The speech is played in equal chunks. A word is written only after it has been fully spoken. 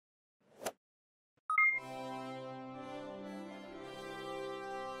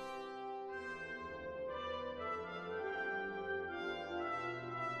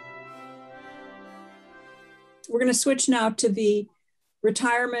we're going to switch now to the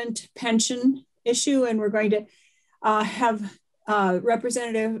retirement pension issue, and we're going to have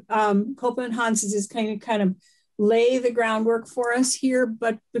Representative Copeland Hans is kind of lay the groundwork for us here.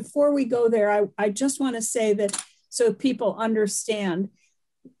 But before we go there, I just want to say that so people understand,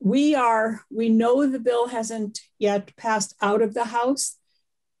 we know the bill hasn't yet passed out of the House,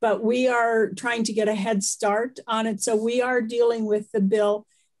 but we are trying to get a head start on it. So we are dealing with the bill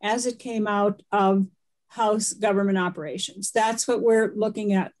as it came out of House Government Operations. That's what we're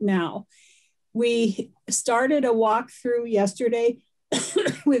looking at now. We started a walkthrough yesterday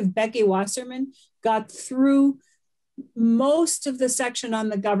with Becky Wasserman, got through most of the section on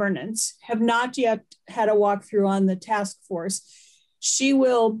the governance, have not yet had a walkthrough on the task force. She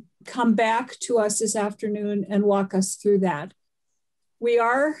will come back to us this afternoon and walk us through that. We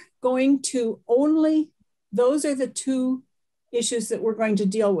are going to those are the two issues that we're going to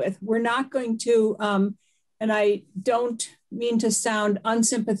deal with. We're not going to, and I don't mean to sound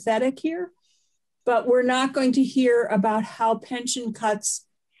unsympathetic here, but we're not going to hear about how pension cuts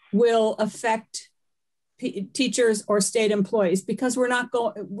will affect teachers or state employees, because we're not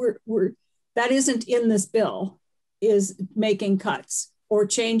going, that isn't in this bill, is making cuts or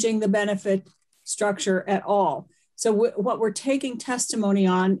changing the benefit structure at all. So what we're taking testimony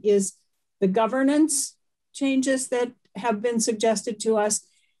on is the governance changes that have been suggested to us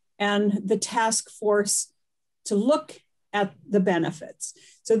and the task force to look at the benefits.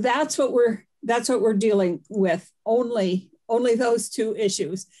 So that's what we're dealing with, only those two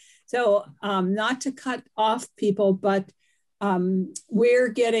issues. So not to cut off people, but we're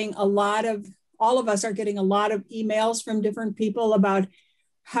getting all of us are getting a lot of emails from different people about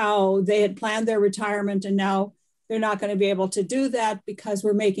how they had planned their retirement and now they're not going to be able to do that because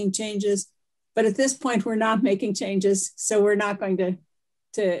we're making changes. But at this point, we're not making changes. So we're not going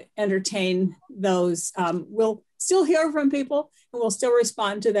to entertain those. We'll still hear from people and we'll still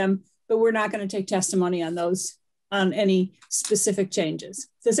respond to them, but we're not going to take testimony on those, on any specific changes.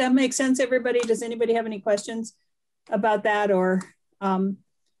 Does that make sense, everybody? Does anybody have any questions about that? Or, and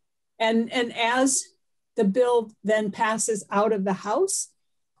as the bill then passes out of the House,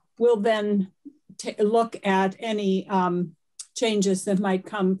 we'll then look at any changes that might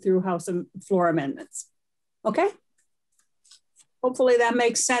come through House and floor amendments. Okay. Hopefully that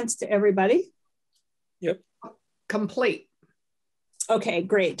makes sense to everybody. Yep. Complete. Okay,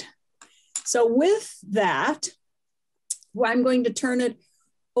 great. So with that, well, I'm going to turn it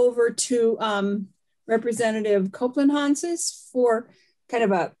over to Representative Copeland Hanses for kind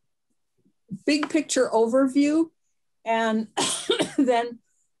of a big picture overview. And then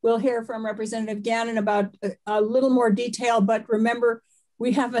we'll hear from Representative Gannon about a little more detail, but remember,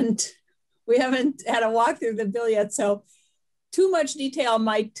 we haven't had a walk through the bill yet, so too much detail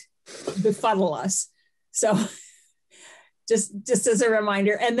might befuddle us. So just as a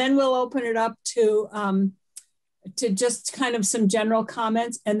reminder, and then we'll open it up to just kind of some general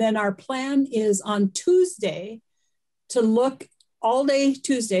comments. And then our plan is on Tuesday to look, all day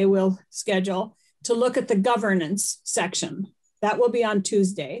Tuesday we'll schedule to look at the governance section. That will be on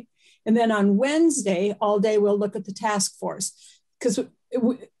Tuesday. And then on Wednesday, all day we'll look at the task force, because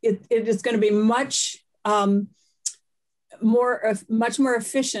it is going to be much more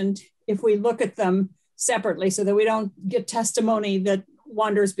efficient if we look at them separately so that we don't get testimony that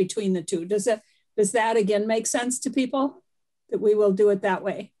wanders between the two. Does that again make sense to people, that we will do it that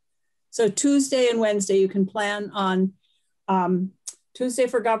way? So Tuesday and Wednesday, you can plan on Tuesday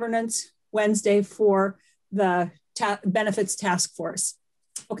for governance, Wednesday for the benefits task force.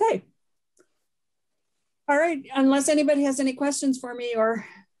 Okay. All right, unless anybody has any questions for me or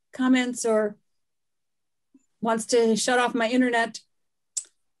comments or wants to shut off my internet,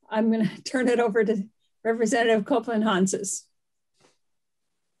 I'm going to turn it over to Representative Copeland Hanses.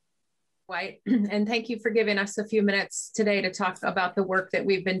 White, and thank you for giving us a few minutes today to talk about the work that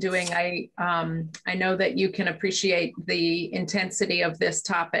we've been doing. I know that you can appreciate the intensity of this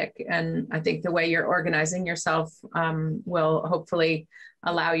topic, and I think the way you're organizing yourself will hopefully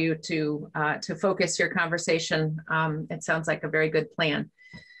allow you to focus your conversation. It sounds like a very good plan.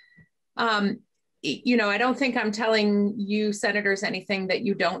 You know, I don't think I'm telling you senators anything that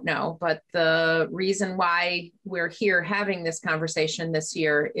you don't know, but the reason why we're here having this conversation this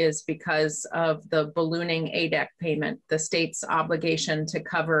year is because of the ballooning ADEC payment, the state's obligation to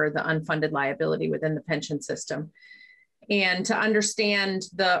cover the unfunded liability within the pension system. And to understand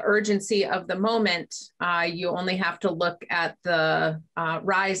the urgency of the moment, you only have to look at the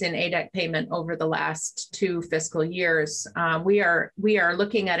rise in ADEC payment over the last 2 fiscal years. We are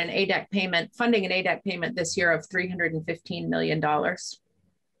looking at an ADEC payment, funding an ADEC payment this year of $315 million.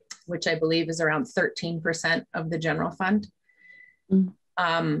 which I believe is around 13% of the general fund.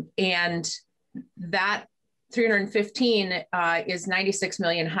 And that 315 is 96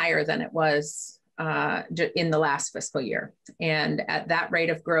 million higher than it was in the last fiscal year. And at that rate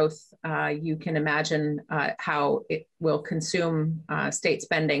of growth, you can imagine how it will consume state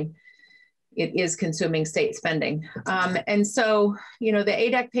spending. It is consuming state spending. And so, you know, the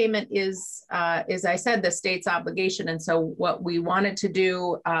ADEC payment is, as I said, the state's obligation. And so what we wanted to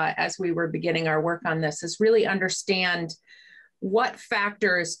do as we were beginning our work on this is really understand what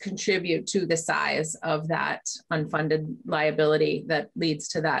factors contribute to the size of that unfunded liability that leads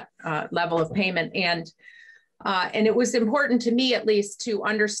to that level of payment. And it was important to me, at least, to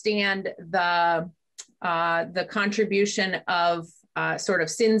understand the contribution of sort of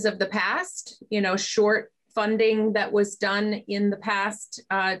sins of the past, you know, short funding that was done in the past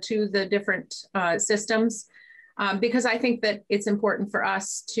to the different systems, because I think that it's important for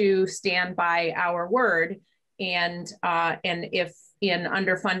us to stand by our word. And if in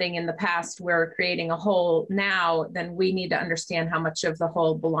underfunding in the past, we're creating a hole now, then we need to understand how much of the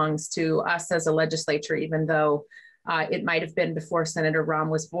hole belongs to us as a legislature, even though it might have been before Senator Rahm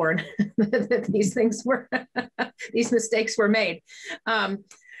was born that these things were, these mistakes were made. But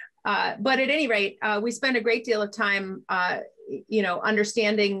at any rate, we spend a great deal of time, you know,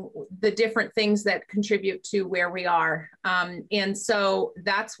 understanding the different things that contribute to where we are. And so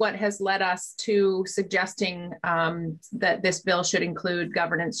that's what has led us to suggesting that this bill should include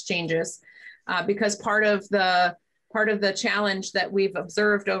governance changes, because part of the challenge that we've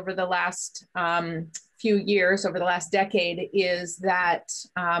observed over the last few years, over the last decade, is that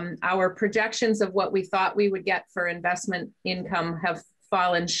our projections of what we thought we would get for investment income have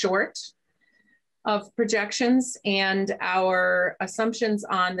fallen short of projections, and our assumptions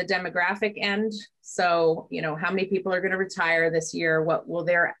on the demographic end. So, you know, how many people are going to retire this year? What will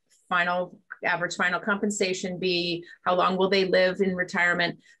their average final compensation be? How long will they live in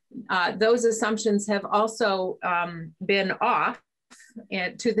retirement? Those assumptions have also been off,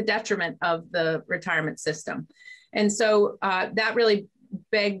 and to the detriment of the retirement system. And so that really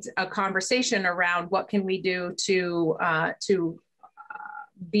begged a conversation around what can we do to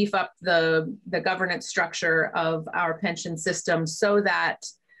beef up the governance structure of our pension system so that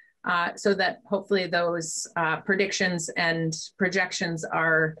hopefully those predictions and projections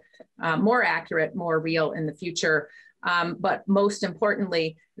are more accurate, more real in the future. But most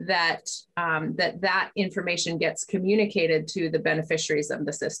importantly, that information gets communicated to the beneficiaries of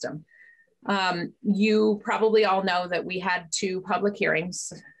the system. You probably all know that we had 2 public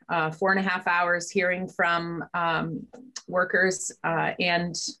hearings, 4.5 hours hearing from workers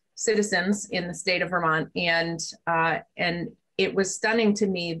and citizens in the state of Vermont. And it was stunning to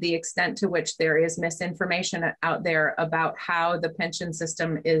me the extent to which there is misinformation out there about how the pension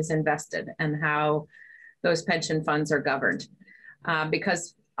system is invested and how those pension funds are governed.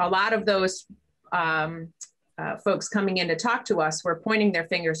 Because a lot of those folks coming in to talk to us were pointing their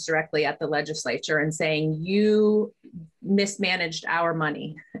fingers directly at the legislature and saying, you mismanaged our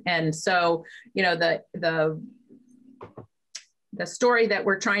money. And so, you know, the story that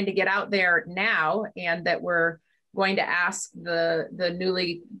we're trying to get out there now, and that we're going to ask the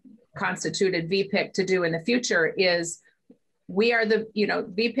newly constituted VPIC to do in the future, is we are the, you know,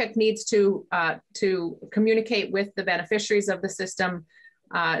 VPIC needs to communicate with the beneficiaries of the system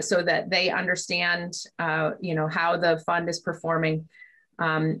so that they understand, you know, how the fund is performing.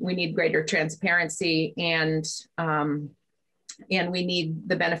 We need greater transparency, and we need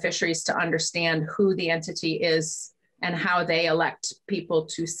the beneficiaries to understand who the entity is and how they elect people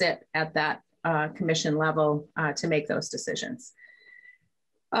to sit at that commission level to make those decisions.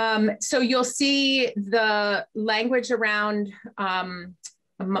 So you'll see the language around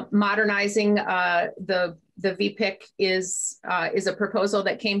modernizing the VPIC is a proposal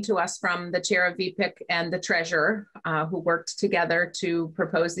that came to us from the chair of VPIC and the treasurer, who worked together to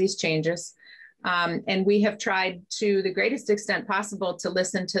propose these changes. And we have tried to the greatest extent possible to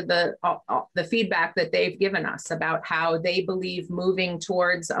listen to the feedback that they've given us about how they believe moving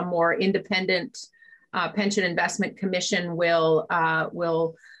towards a more independent pension investment commission will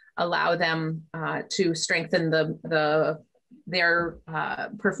allow them to strengthen their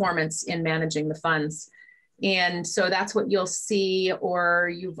performance in managing the funds. And so that's what you'll see, or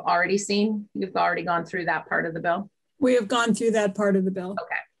you've already seen. You've already gone through that part of the bill? We have gone through that part of the bill.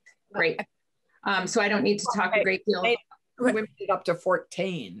 Okay, great. So I don't need to talk a great deal. We made it up to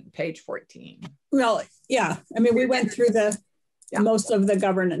 14, page 14. Well, yeah. I mean, we went through most of the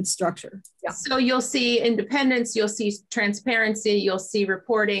governance structure. Yeah. So you'll see independence, you'll see transparency, you'll see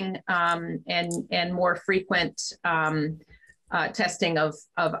reporting, and more frequent testing of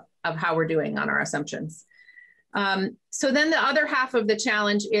how we're doing on our assumptions. So then the other half of the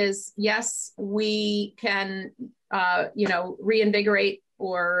challenge is, yes, we can, reinvigorate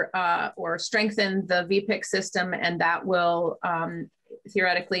or strengthen the VPIC system, and that will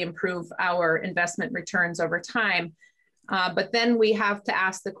theoretically improve our investment returns over time. But then we have to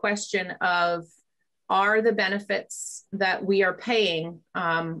ask the question of, are the benefits that we are paying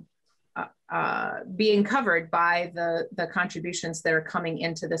being covered by the contributions that are coming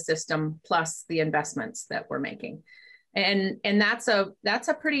into the system, plus the investments that we're making? And that's a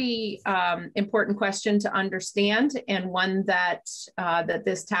pretty important question to understand, and one that that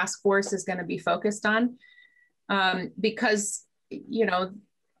this task force is going to be focused on, because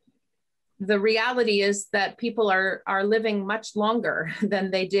the reality is that people are living much longer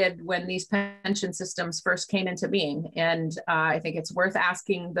than they did when these pension systems first came into being. And I think it's worth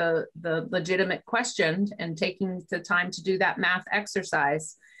asking the legitimate question and taking the time to do that math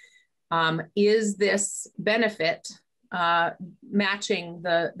exercise. Is this benefit matching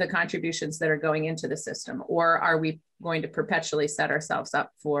the contributions that are going into the system, or are we going to perpetually set ourselves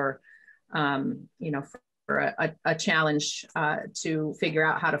up for, for a challenge to figure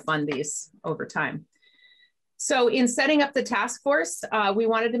out how to fund these over time? So in setting up the task force, we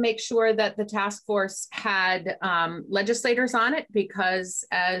wanted to make sure that the task force had legislators on it, because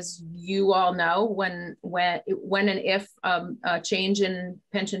as you all know, when and if a change in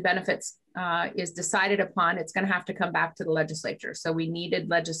pension benefits is decided upon, it's going to have to come back to the legislature. So we needed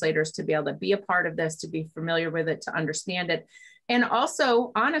legislators to be able to be a part of this, to be familiar with it, to understand it, and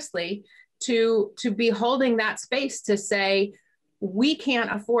also, honestly, to be holding that space to say, we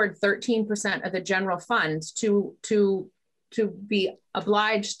can't afford 13% of the general fund to be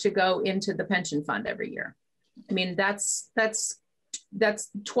obliged to go into the pension fund every year. I mean, that's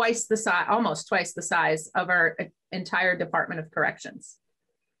twice the size, almost twice the size of our entire Department of Corrections.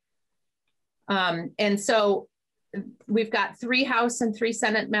 And so we've got 3 House and 3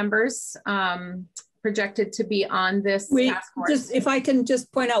 Senate members projected to be on this task force. Just, if I can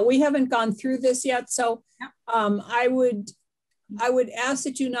just point out, we haven't gone through this yet. So I would ask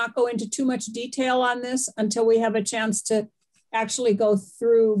that you not go into too much detail on this until we have a chance to actually go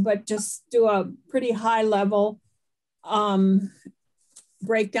through, but just do a pretty high level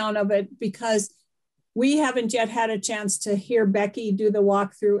breakdown of it, because we haven't yet had a chance to hear Becky do the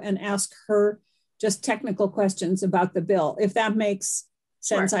walkthrough and ask her just technical questions about the bill. If that makes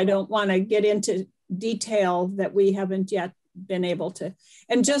sense, right. I don't want to get into detail that we haven't yet been able to.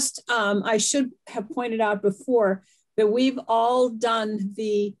 And just, I should have pointed out before that we've all done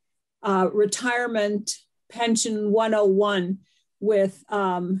the retirement pension 101 with,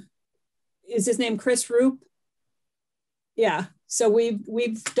 is his name Chris Roop? Yeah, so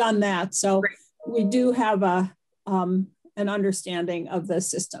we've done that. So great. We do have an understanding of the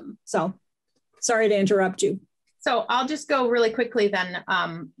system. So sorry to interrupt you. So I'll just go really quickly then,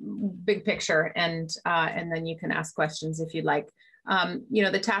 big picture, and then you can ask questions if you'd like.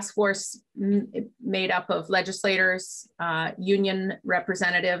 The task force made up of legislators, union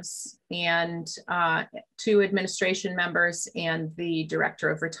representatives, and 2 administration members, and the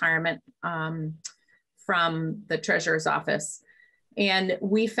director of retirement from the treasurer's office. And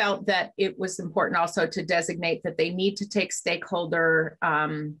we felt that it was important also to designate that they need to take stakeholder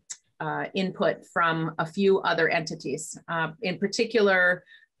input from a few other entities, in particular,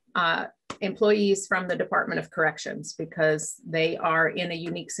 employees from the Department of Corrections, because they are in a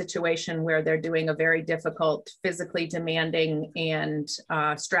unique situation where they're doing a very difficult, physically demanding and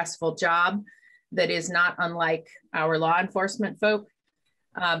stressful job that is not unlike our law enforcement folk.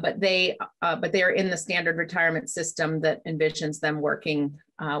 But they are in the standard retirement system that envisions them working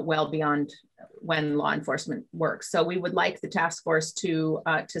well beyond when law enforcement works. So we would like the task force to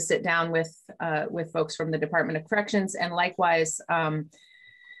sit down with folks from the Department of Corrections, and likewise,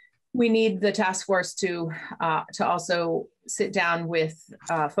 we need the task force to also sit down with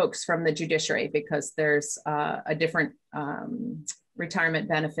folks from the judiciary, because there's a different retirement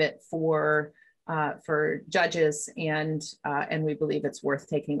benefit for judges, and we believe it's worth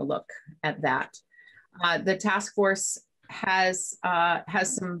taking a look at that. The task force has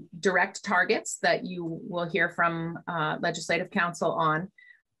some direct targets that you will hear from Legislative Counsel on.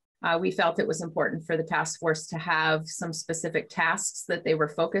 We felt it was important for the task force to have some specific tasks that they were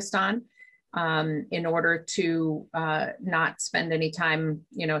focused on, in order to not spend any time,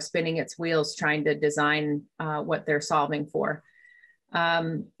 spinning its wheels trying to design what they're solving for.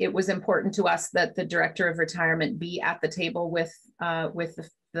 It was important to us that the director of retirement be at the table with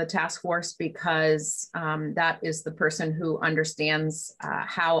the the task force because that is the person who understands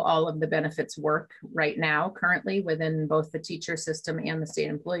how all of the benefits work right now, currently within both the teacher system and the state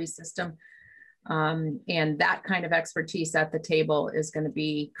employee system. And that kind of expertise at the table is going to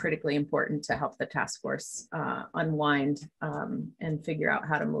be critically important to help the task force unwind and figure out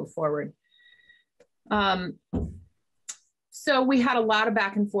how to move forward. So we had a lot of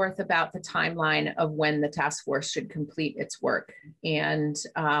back and forth about the timeline of when the task force should complete its work. And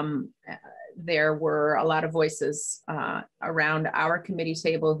there were a lot of voices around our committee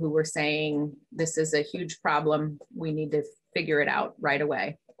table who were saying, this is a huge problem. We need to figure it out right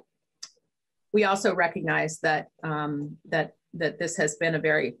away. We also recognize that, that this has been a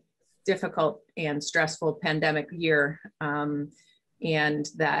very difficult and stressful pandemic year. And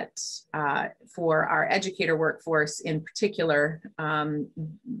that for our educator workforce in particular,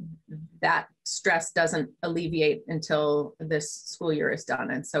 that stress doesn't alleviate until this school year is done.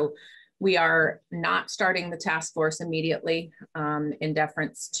 And so we are not starting the task force immediately in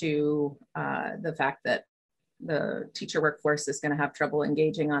deference to the fact that the teacher workforce is going to have trouble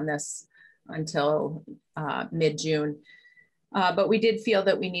engaging on this until mid-June. But we did feel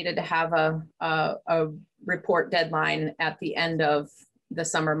that we needed to have a report deadline at the end of the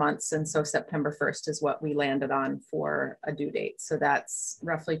summer months. And so September 1st is what we landed on for a due date. So that's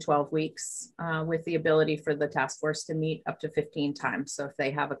roughly 12 weeks with the ability for the task force to meet up to 15 times. So if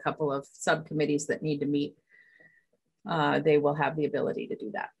they have a couple of subcommittees that need to meet, they will have the ability to do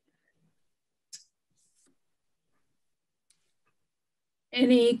that.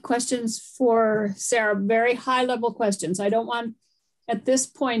 Any questions for Sarah? Very high level questions. I don't want, at this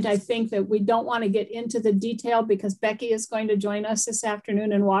point, I think that we don't want to get into the detail because Becky is going to join us this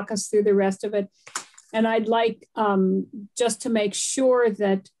afternoon and walk us through the rest of it. And I'd like just to make sure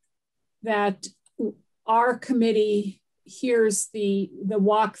that our committee hears the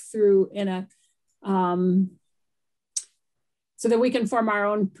walkthrough in a, so that we can form our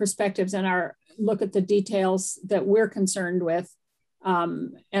own perspectives and look at the details that we're concerned with.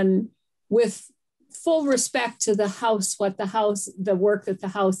 And with full respect to the House, the work that the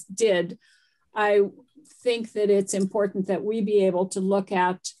House did, I think that it's important that we be able to look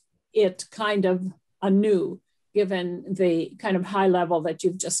at it kind of anew, given the kind of high level that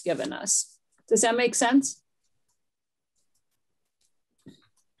you've just given us. Does that make sense?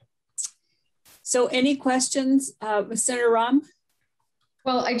 So any questions, Senator Rahm?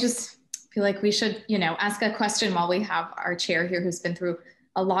 Well, I just feel like we should, ask a question while we have our chair here who's been through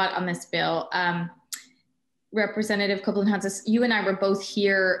a lot on this bill. Representative Copeland-Hanses, you and I were both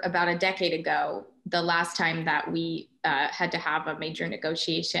here about a decade ago, the last time that we had to have a major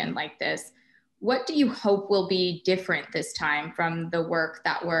negotiation like this. What do you hope will be different this time from the work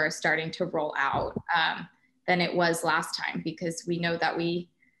that we're starting to roll out than it was last time? Because we know that we,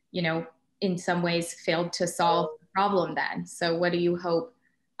 in some ways failed to solve the problem then. So what do you hope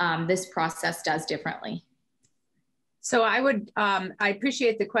this process does differently? So I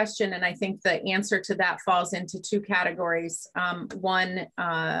appreciate the question. And I think the answer to that falls into two categories. One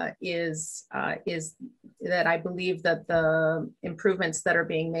is that I believe that the improvements that are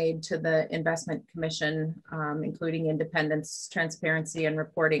being made to the Investment Commission, including independence, transparency, and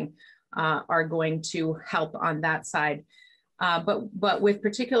reporting, are going to help on that side. But with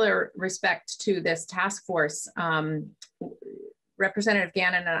particular respect to this task force, Representative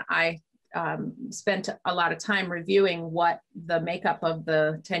Gannon and I spent a lot of time reviewing what the makeup of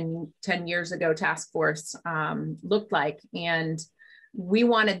the 10 years ago task force looked like. And we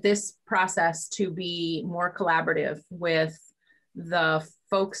wanted this process to be more collaborative with the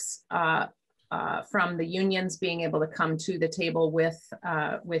folks from the unions being able to come to the table with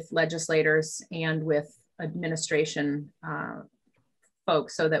legislators and with administration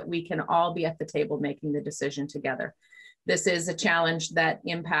folks so that we can all be at the table making the decision together. This is a challenge that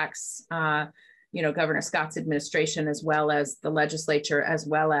impacts, Governor Scott's administration, as well as the legislature, as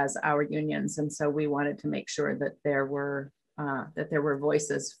well as our unions. And so we wanted to make sure that there were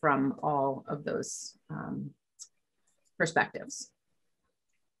voices from all of those perspectives.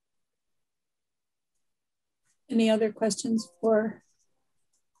 Any other questions for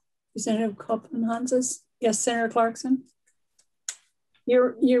Representative Copeland-Hanses? Yes, Senator Clarkson.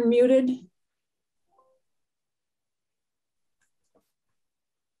 You're muted.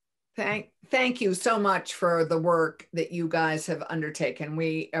 Thank you so much for the work that you guys have undertaken.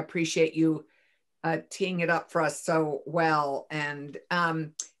 We appreciate you teeing it up for us so well. And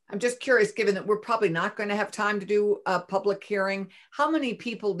I'm just curious, given that we're probably not going to have time to do a public hearing, how many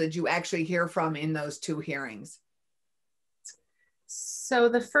people did you actually hear from in those two hearings? So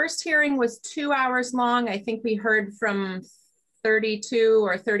the first hearing was 2 hours long. I think we heard from 32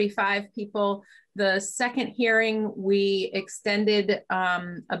 or 35 people. The second hearing, we extended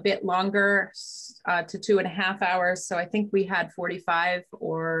a bit longer to 2.5 hours. So I think we had 45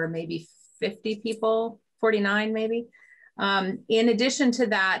 or maybe 50 people, 49 maybe. In addition to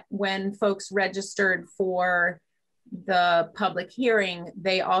that, when folks registered for the public hearing,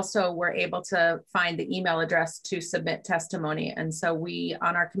 they also were able to find the email address to submit testimony. And so we,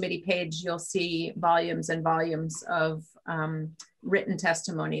 on our committee page, you'll see volumes and volumes of written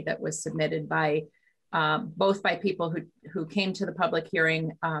testimony that was submitted by both by people who came to the public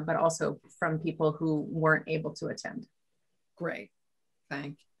hearing, but also from people who weren't able to attend. Great,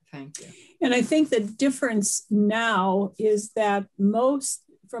 thank you. And I think the difference now is that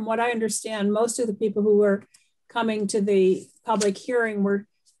from what I understand, most of the people who were coming to the public hearing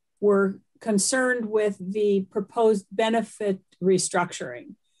were concerned with the proposed benefit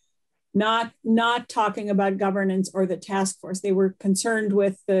restructuring, not talking about governance or the task force. They were concerned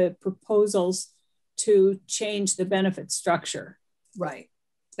with the proposals to change the benefit structure. Right.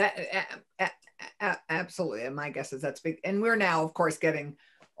 That absolutely. And my guess is that's big. And we're now, of course, getting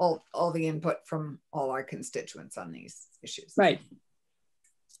all the input from all our constituents on these issues. Right.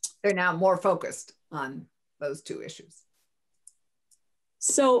 They're now more focused on those two issues.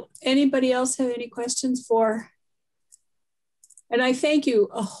 So anybody else have any questions for? And I thank you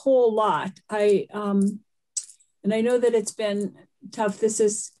a whole lot. And I know that it's been tough. This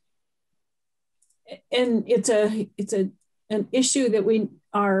is, and it's an issue that we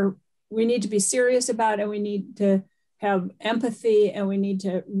need to be serious about, and we need to have empathy, and we need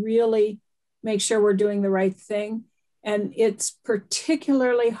to really make sure we're doing the right thing. And it's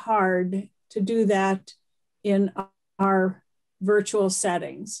particularly hard to do that in our virtual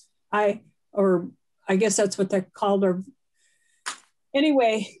settings. I guess that's what they're called. Or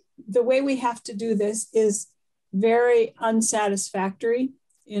anyway, the way we have to do this is very unsatisfactory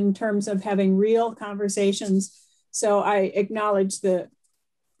in terms of having real conversations. So I acknowledge the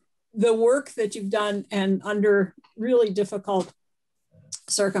work that you've done, and under really difficult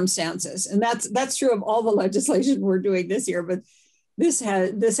circumstances. And that's true of all the legislation we're doing this year, but this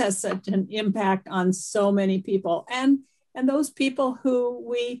has such an impact on so many people, and those people who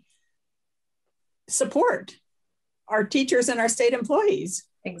we support, our teachers and our state employees.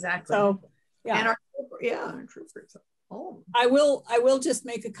 Exactly. So yeah. And our troopers. Oh. I will just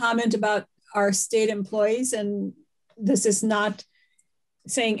make a comment about our state employees, and this is not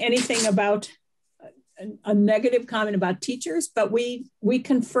saying anything about a negative comment about teachers, but we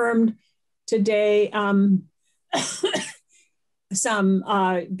confirmed today some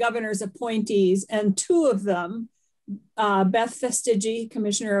governor's appointees, and two of them, Beth Vestigi,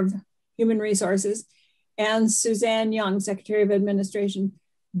 Commissioner of Human Resources, and Suzanne Young, Secretary of Administration,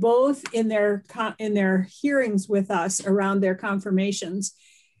 both in their hearings with us around their confirmations,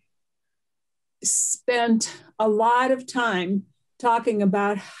 spent a lot of time talking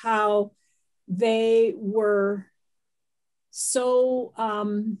about how they were so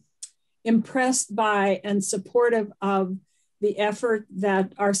impressed by and supportive of the effort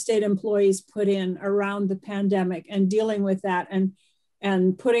that our state employees put in around the pandemic and dealing with that,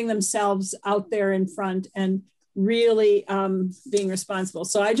 and putting themselves out there in front and really being responsible.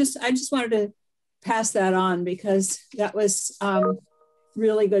 So I just wanted to pass that on, because that was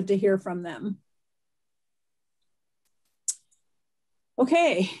really good to hear from them.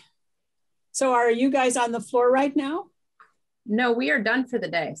 Okay, so are you guys on the floor right now? No, we are done for the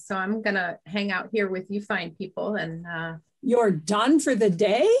day. So I'm gonna hang out here with you fine people, and you're done for the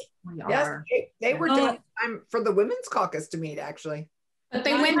day? We yes, are. they were doing time for the Women's Caucus to meet, actually. But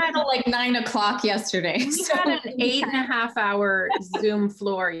they went until like 9 o'clock yesterday. We had an 8.5 hour Zoom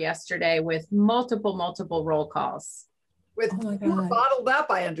floor yesterday with multiple roll calls. With bottled up,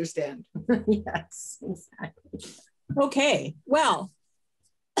 I understand. Yes, exactly. Okay, well,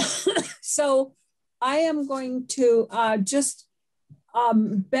 so I am going to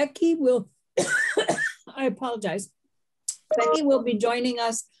Becky will, I apologize. Becky will be joining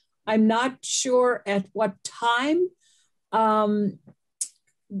us. I'm not sure at what time.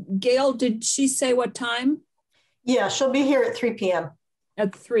 Gail, did she say what time? Yeah, she'll be here at 3 p.m.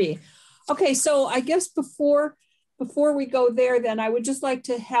 At 3. Okay, so I guess before we go there, then I would just like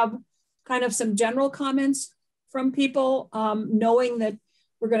to have kind of some general comments from people, knowing that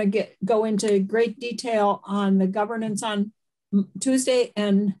we're going to go into great detail on the governance on Tuesday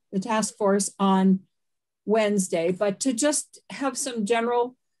and the task force on Wednesday, but to just have some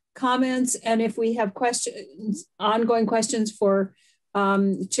general comments. And if we have questions, ongoing questions for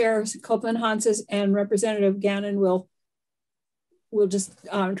Chair Copeland-Hanses and Representative Gannon, we'll just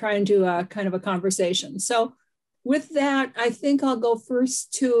try and do a kind of a conversation. So with that, I think I'll go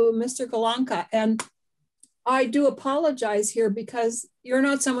first to Mr. Galanka. And I do apologize here because you're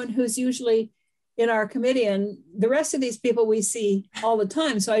not someone who's usually in our committee, and the rest of these people we see all the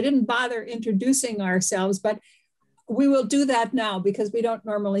time. So I didn't bother introducing ourselves, but we will do that now because we don't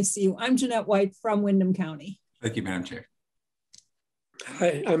normally see you. I'm Jeanette White from Windham County. Thank you, Madam Chair.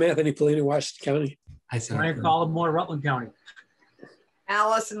 Hi, I'm Anthony Polini, Washington County. Hi, Senator. Brian Collmore, Rutland County.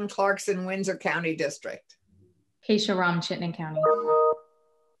 Allison Clarkson, Windsor County District. Keisha Ram, Chittenden County.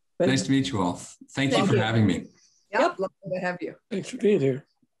 Nice to meet you all. Thank you for having me. Yep, lovely to have you. Thanks for being here.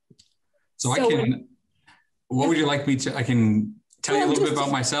 So I can, what would you like me to, I can tell you a little bit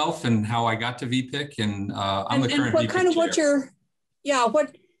about myself and how I got to VPIC, and I'm the current what VPIC kind of chair. what your, yeah,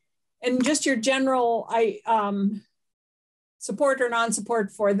 what, and just your general, support or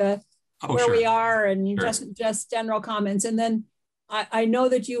non-support for the, where we are, and you just general comments. And then I know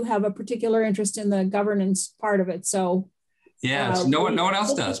that you have a particular interest in the governance part of it. So yeah, no one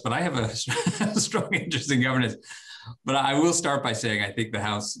else does, but I have a strong interest in governance. But I will start by saying I think the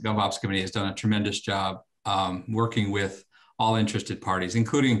House GovOps Committee has done a tremendous job working with all interested parties,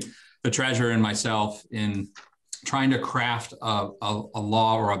 including the treasurer and myself, in trying to craft a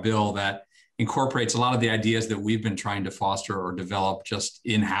law or a bill that incorporates a lot of the ideas that we've been trying to foster or develop just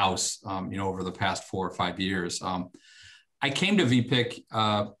in-house, over the past 4 or 5 years. I came to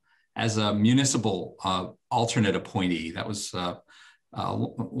VPIC as a municipal alternate appointee. That was a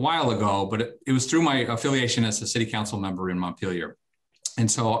while ago, but it was through my affiliation as a city council member in Montpelier. And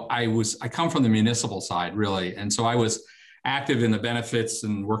so I come from the municipal side, really. And so I was active in the benefits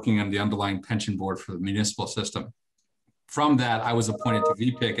and working on the underlying pension board for the municipal system. From that, I was appointed to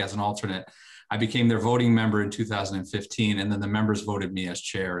VPIC as an alternate. I became their voting member in 2015, and then the members voted me as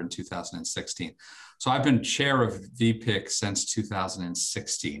chair in 2016. So I've been chair of VPIC since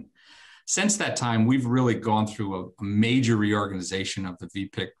 2016. Since that time, we've really gone through a major reorganization of the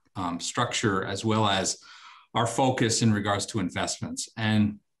VPIC structure, as well as our focus in regards to investments.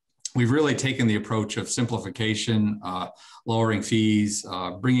 And we've really taken the approach of simplification, lowering fees,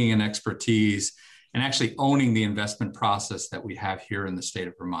 bringing in expertise, and actually owning the investment process that we have here in the state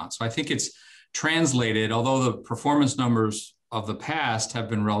of Vermont. So I think it's translated, although the performance numbers of the past have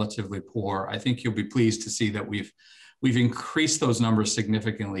been relatively poor, I think you'll be pleased to see that we've increased those numbers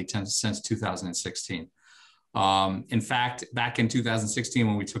significantly since 2016. In fact, back in 2016,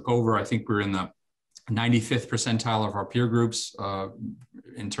 when we took over, I think we were in the 95th percentile of our peer groups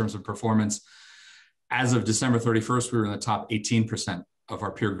in terms of performance. As of December 31st, we were in the top 18% of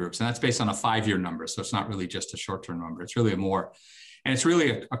our peer groups. And that's based on a 5-year number. So it's not really just a short-term number. It's really more. And it's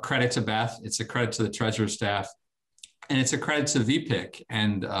really a credit to Beth. It's a credit to the treasurer's staff. And it's a credit to VPIC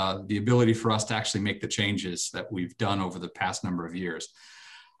and the ability for us to actually make the changes that we've done over the past number of years.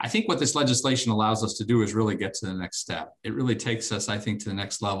 I think what this legislation allows us to do is really get to the next step. It really takes us, I think, to the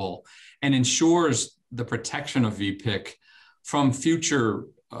next level and ensures the protection of VPIC from future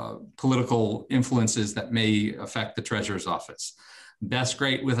political influences that may affect the treasurer's office. Beth's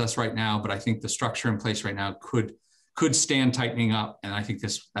great with us right now, but I think the structure in place right now could stand tightening up. And I think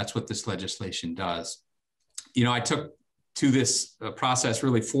that's what this legislation does. I took to this process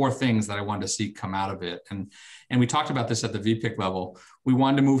really 4 things that I wanted to see come out of it. And we talked about this at the VPIC level. We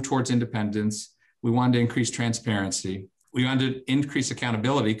wanted to move towards independence. We wanted to increase transparency. We wanted to increase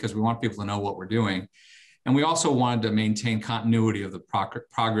accountability because we want people to know what we're doing. And we also wanted to maintain continuity of the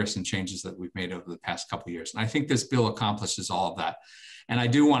progress and changes that we've made over the past couple of years. And I think this bill accomplishes all of that. And I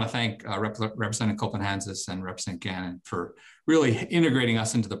do want to thank Representative Copenhansis and Representative Gannon for really integrating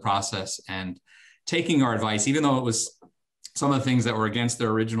us into the process and taking our advice, even though it was some of the things that were against their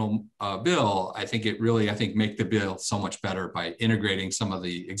original bill. I think it really, make the bill so much better by integrating some of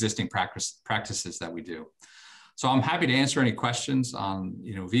the existing practices that we do. So I'm happy to answer any questions on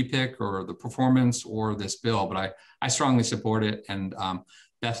VPIC or the performance or this bill, but I strongly support it. And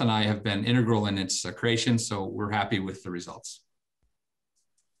Beth and I have been integral in its creation, so we're happy with the results.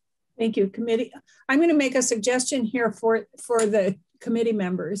 Thank you, committee. I'm going to make a suggestion here for the committee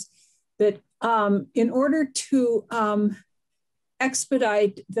members that in order to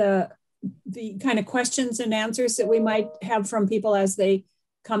expedite the kind of questions and answers that we might have from people as they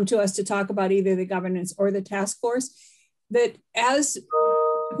come to us to talk about either the governance or the task force, that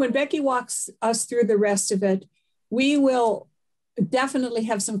when Becky walks us through the rest of it, we will definitely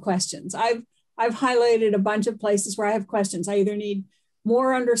have some questions. I've highlighted a bunch of places where I have questions. I either need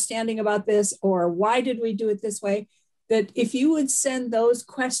more understanding about this or why did we do it this way? That if you would send those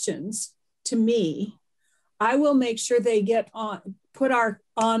questions to me, I will make sure they get on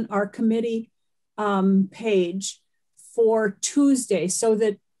our committee page for Tuesday, so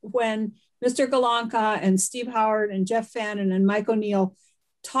that when Mr. Galanka and Steve Howard and Jeff Fannin and Mike O'Neill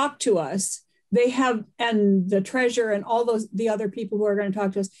talk to us, they have, and the treasurer and all the other people who are going to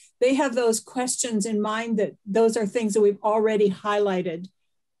talk to us, they have those questions in mind, that those are things that we've already highlighted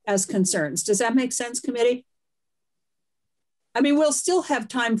as concerns. Does that make sense, committee? I mean, we'll still have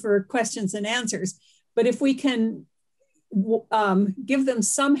time for questions and answers, but if we can give them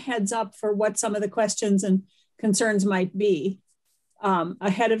some heads up for what some of the questions and concerns might be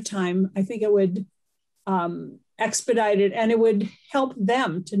ahead of time, I think it would expedite it, and it would help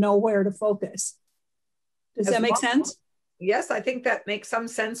them to know where to focus. Does that make sense? Yes, I think that makes some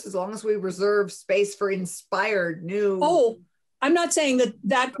sense, as long as we reserve space for inspired new. Oh, I'm not saying that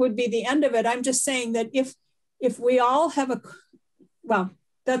that would be the end of it. I'm just saying that if we all have well,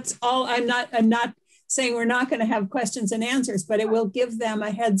 that's all. I'm not saying we're not going to have questions and answers, but it will give them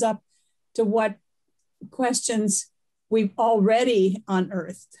a heads up to what questions we've already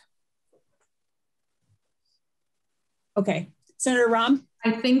unearthed. Okay, Senator Rahm?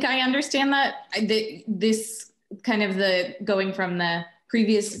 I think I understand that. This kind of going from the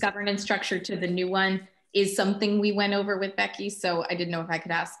previous governance structure to the new one is something we went over with Becky. So I didn't know if I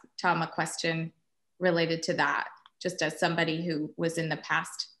could ask Tom a question related to that, just as somebody who was in the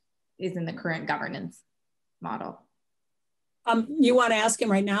past, is in the current governance model. You want to ask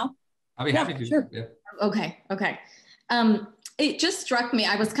him right now? I'll be happy to. Sure. Yeah. Okay. It just struck me,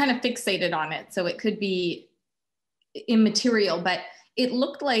 I was kind of fixated on it, so it could be immaterial, but it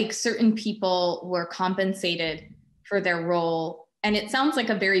looked like certain people were compensated for their role, and it sounds like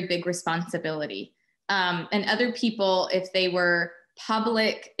a very big responsibility. And other people, if they were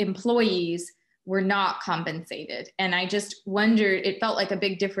public employees, were not compensated. And I just wondered, it felt like a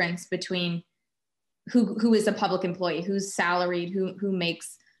big difference between who is a public employee, who's salaried, who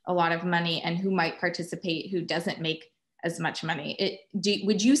makes a lot of money, and who might participate, who doesn't make as much money.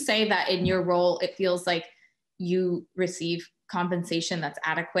 Would you say that in your role, it feels like you receive compensation that's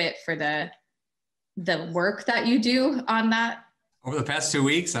adequate for the work that you do on that? Over the past 2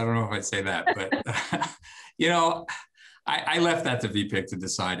 weeks, I don't know if I'd say that, but you know, I left that to VPIC to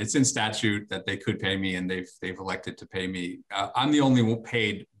decide. It's in statute that they could pay me, and they've elected to pay me. I'm the only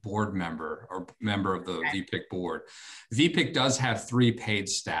paid board member or member of the VPIC board. VPIC does have 3 paid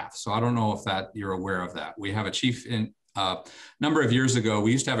staff, so I don't know if you're aware of that. We have a chief in. Number of years ago,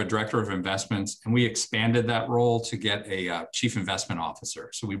 we used to have a director of investments, and we expanded that role to get a chief investment officer.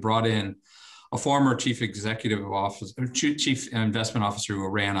 So we brought in a former chief investment officer who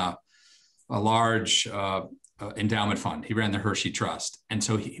ran a large endowment fund. He ran the Hershey Trust. And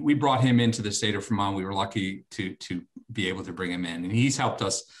so we brought him into the state of Vermont. We were lucky to be able to bring him in. And he's helped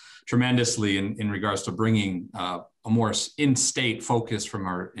us tremendously in regards to bringing a more in-state focus from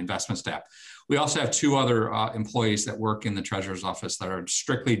our investment staff. We also have 2 other employees that work in the treasurer's office that are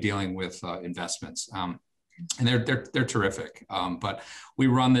strictly dealing with investments. And they're terrific. But we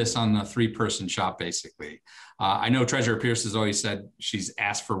run this on a 3-person shop, basically. I know Treasurer Pierce has always said she's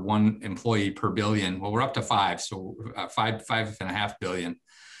asked for 1 employee per billion. Well, we're up to 5, so 5.5 billion,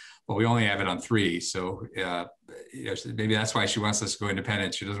 but we only have it on 3. So maybe that's why she wants us to go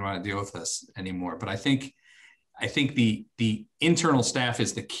independent. She doesn't want to deal with us anymore. But I think the internal staff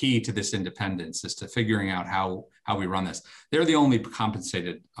is the key to this independence, is to figuring out how we run this. They're the only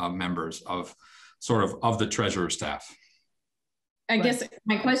compensated members of the treasurer staff. I guess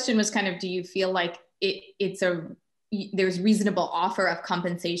my question was kind of, do you feel like there's reasonable offer of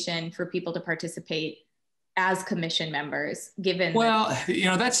compensation for people to participate as commission members, given? Well,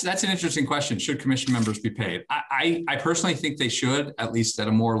 that's an interesting question. Should commission members be paid? I personally think they should, at least at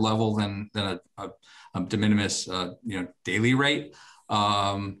a more level than a de minimis, daily rate.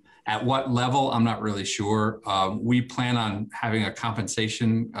 At what level, I'm not really sure. We plan on having a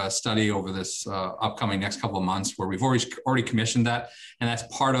compensation study over this upcoming next couple of months, where we've already commissioned that, and that's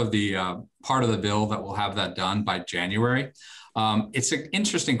part of the bill that will have that done by January. It's an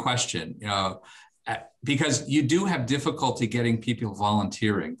interesting question, because you do have difficulty getting people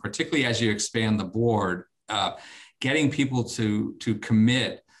volunteering, particularly as you expand the board. Getting people to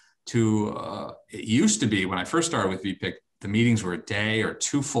commit to. It used to be when I first started with VPIC, the meetings were a day or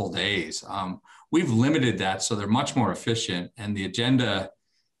 2 full days. We've limited that, so they're much more efficient. And the agenda,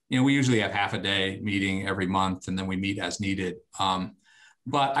 we usually have half a day meeting every month, and then we meet as needed.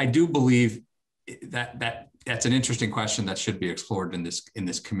 But I do believe that's an interesting question that should be explored in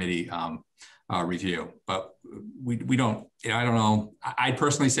this committee review. But we don't. I don't know. I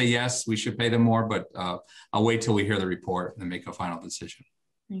personally say yes, we should pay them more, but I'll wait till we hear the report and make a final decision.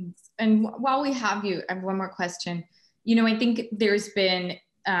 Thanks. And while we have you, I have one more question. I think there's been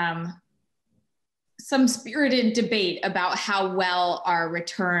some spirited debate about how well our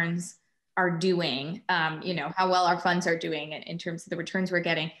returns are doing, how well our funds are doing in terms of the returns we're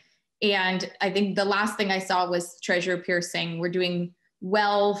getting. And I think the last thing I saw was Treasurer Pierce saying we're doing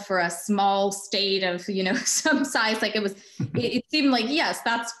well for a small state of, some size. Like it seemed like, yes,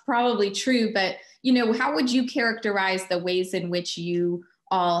 that's probably true. But, how would you characterize the ways in which you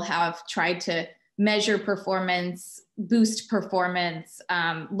all have tried to measure performance, boost performance,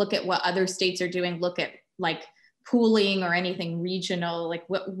 look at what other states are doing, look at like pooling or anything regional? Like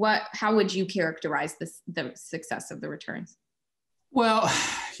how would you characterize the success of the returns? Well,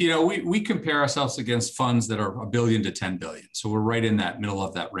 we compare ourselves against funds that are $1 billion to 10 billion. So we're right in that middle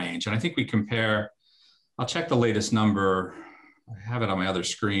of that range. And I think we compare, I'll check the latest number. I have it on my other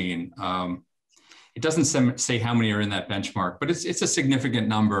screen. It doesn't say how many are in that benchmark, but it's a significant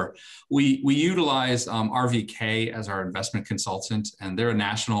number. We utilize RVK as our investment consultant, and they're a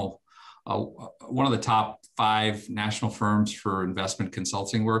national, one of the top 5 national firms for investment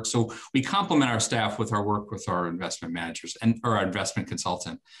consulting work. So we complement our staff with our work with our investment managers or our investment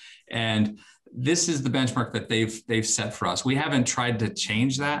consultant. And this is the benchmark that they've set for us. We haven't tried to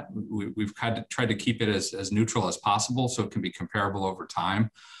change that. We've tried to keep it as neutral as possible so it can be comparable over time.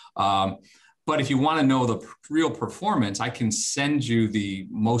 But if you want to know the real performance, I can send you the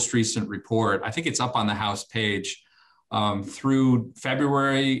most recent report. I think it's up on the House page. Through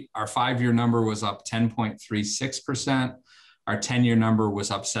February, our 5-year number was up 10.36%. Our 10-year number was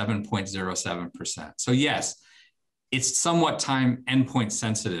up 7.07%. So yes, it's somewhat time endpoint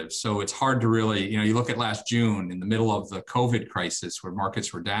sensitive. So it's hard to really, you look at last June in the middle of the COVID crisis where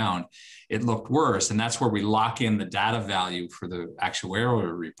markets were down, it looked worse. And that's where we lock in the data value for the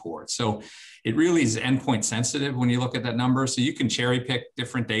actuarial report. So it really is endpoint sensitive when you look at that number. So you can cherry pick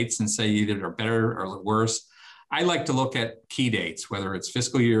different dates and say either are better or worse. I like to look at key dates, whether it's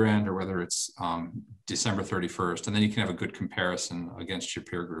fiscal year end or whether it's December 31st, and then you can have a good comparison against your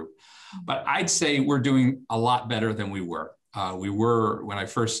peer group. But I'd say we're doing a lot better than we were. When I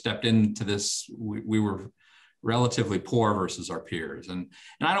first stepped into this, we were relatively poor versus our peers. And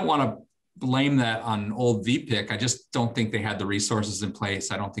I don't want to blame that on old VPIC. I just don't think they had the resources in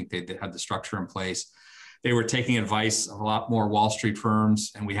place. I don't think they had the structure in place. They were taking advice of a lot more Wall Street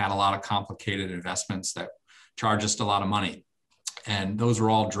firms, and we had a lot of complicated investments that charge us a lot of money. And those were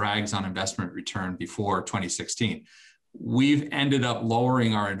all drags on investment return before 2016. We've ended up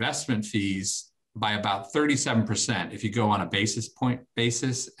lowering our investment fees by about 37% if you go on a basis point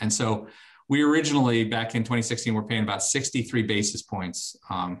basis. And so we originally, back in 2016, we're paying about 63 basis points.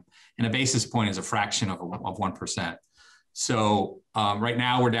 And a basis point is a fraction of 1%. So right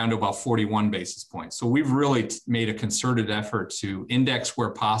now we're down to about 41 basis points. So we've really made a concerted effort to index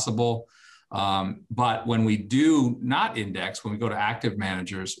where possible. But when we do not index, when we go to active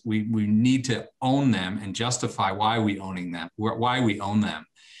managers, we need to own them and justify why we own them.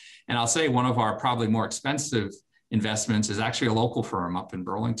 And I'll say one of our probably more expensive investments is actually a local firm up in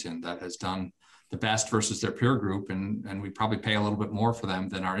Burlington that has done the best versus their peer group. And we probably pay a little bit more for them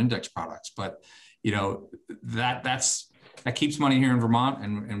than our index products. But, that keeps money here in Vermont,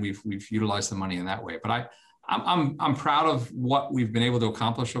 and we've utilized the money in that way. But I'm proud of what we've been able to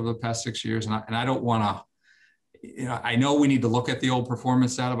accomplish over the past 6 years. And I don't want to, I know we need to look at the old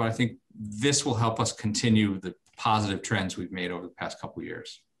performance data, but I think this will help us continue the positive trends we've made over the past couple of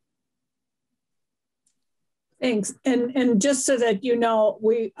years. Thanks. And just so that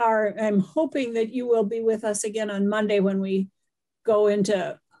I'm hoping that you will be with us again on Monday when we go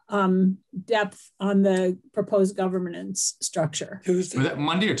into depth on the proposed governance structure. Tuesday. Was that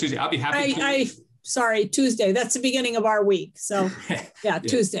Monday or Tuesday? I'll be happy. Sorry, Tuesday. That's the beginning of our week. So yeah,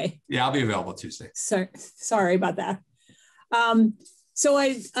 Tuesday. Yeah, I'll be available Tuesday. Sorry about that.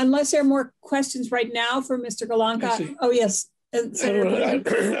 Unless there are more questions right now for Mr. Galanka. Actually, oh, yes. I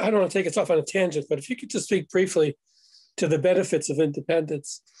don't want to take us off on a tangent, but if you could just speak briefly to the benefits of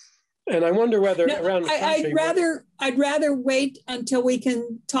independence. And I wonder whether around the country. I'd rather wait until we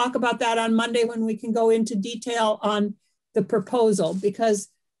can talk about that on Monday when we can go into detail on the proposal, because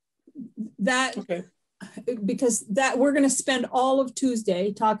we're going to spend all of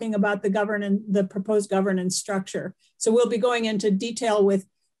Tuesday talking about the proposed governance structure. So we'll be going into detail with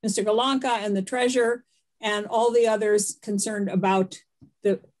Mr. Galanka and the treasurer and all the others concerned about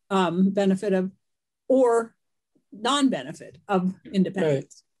the benefit of or non-benefit of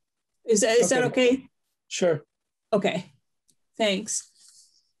independence. Right. Is that okay? Sure. Okay, thanks.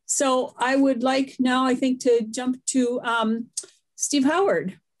 So I would like now, I think, to jump to Steve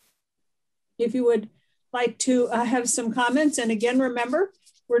Howard. If you would like to have some comments. And again, remember,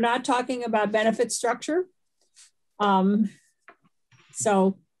 we're not talking about benefit structure.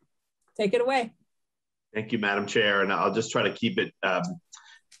 So take it away. Thank you, Madam Chair. And I'll just try to keep it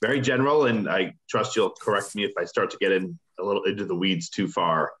very general, and I trust you'll correct me if I start to get in a little into the weeds too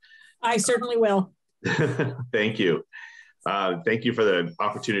far. I certainly will. Thank you. Thank you for the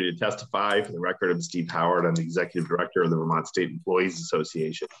opportunity to testify. For the record, I'm Steve Howard. I'm the Executive Director of the Vermont State Employees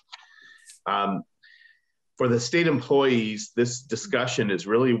Association. For the state employees, this discussion is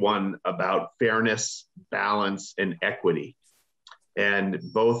really one about fairness, balance, and equity. And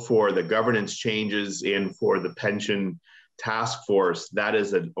both for the governance changes and for the pension task force, that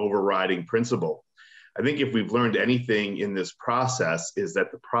is an overriding principle. I think if we've learned anything in this process is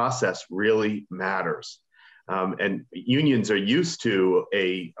that the process really matters. And unions are used to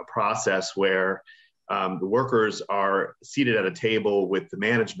a process where the workers are seated at a table with the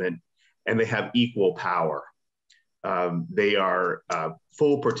management and they have equal power. They are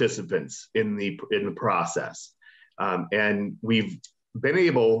full participants in the process. And we've been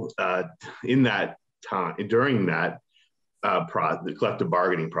able in that time, during that the collective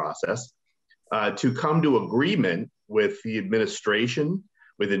bargaining process, to come to agreement with the administration,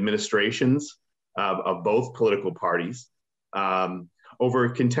 with administrations of both political parties over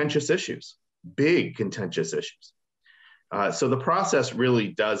contentious issues, big contentious issues. So the process really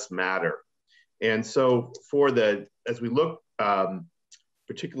does matter. And so as we look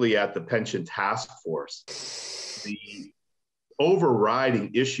particularly at the pension task force, the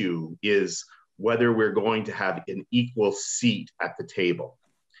overriding issue is whether we're going to have an equal seat at the table.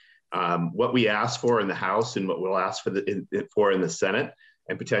 What we asked for in the House and what we'll ask for in the Senate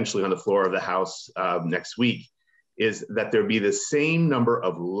and potentially on the floor of the House next week is that there be the same number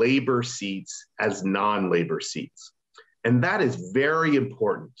of labor seats as non-labor seats. And that is very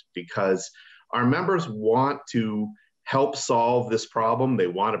important because our members want to help solve this problem. They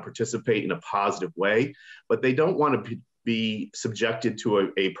want to participate in a positive way, but they don't want to be subjected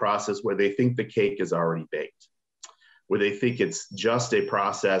to a process where they think the cake is already baked, where they think it's just a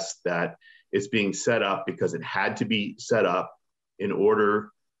process that is being set up because it had to be set up in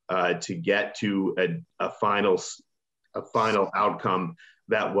order to get to a final outcome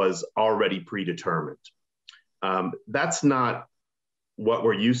that was already predetermined. That's not what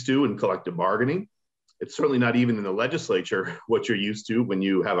we're used to in collective bargaining. It's certainly not even in the legislature what you're used to when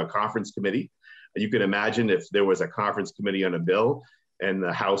you have a conference committee. You can imagine if there was a conference committee on a bill and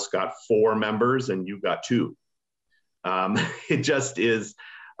the House got 4 members and you got 2. It just is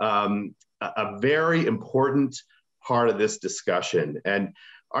a very important part of this discussion. And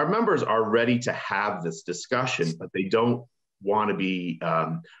our members are ready to have this discussion, but they don't want to be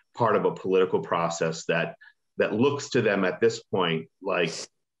part of a political process that looks to them at this point like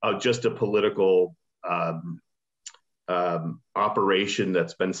just a political operation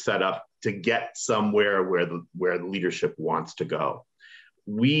that's been set up to get somewhere where the leadership wants to go.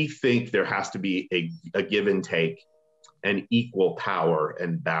 We think there has to be a give and take and equal power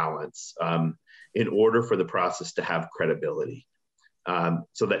and balance in order for the process to have credibility.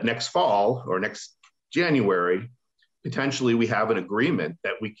 So that next fall or next January, potentially we have an agreement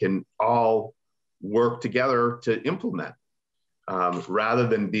that we can all work together to implement rather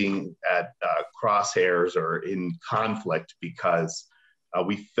than being at crosshairs or in conflict because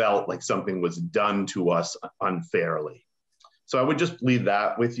we felt like something was done to us unfairly. So I would just leave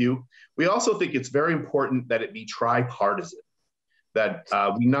that with you. We also think it's very important that it be tripartisan, that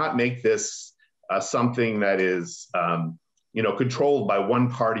we not make this something that is controlled by one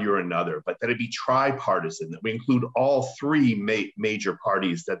party or another, but that it be tripartisan, that we include all 3 major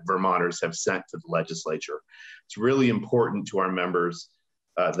parties that Vermonters have sent to the legislature. It's really important to our members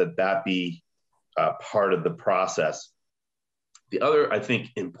that be part of the process. The other, I think,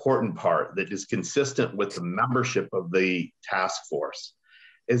 important part that is consistent with the membership of the task force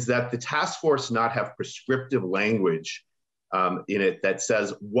is that the task force not have prescriptive language in it that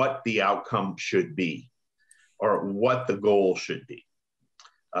says what the outcome should be or what the goal should be.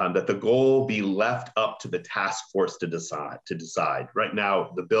 That the goal be left up to the task force to decide. Right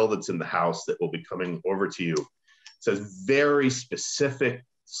now, the bill that's in the House that will be coming over to you says very specifically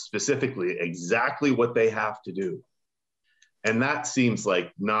exactly what they have to do. And that seems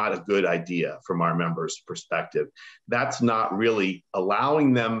like not a good idea from our members' perspective. That's not really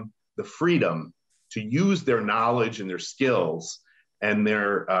allowing them the freedom to use their knowledge and their skills and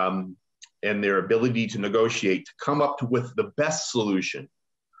their ability to negotiate to come up with the best solution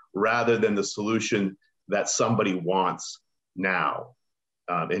rather than the solution that somebody wants now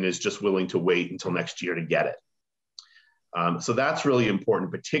and is just willing to wait until next year to get it. So that's really important,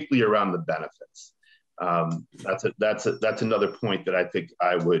 particularly around the benefits. That's another point that I think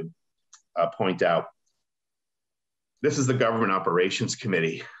I would point out. This is the Government Operations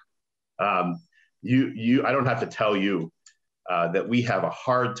Committee. I don't have to tell you that we have a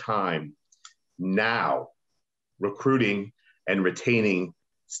hard time now recruiting and retaining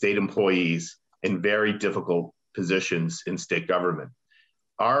state employees in very difficult positions in state government.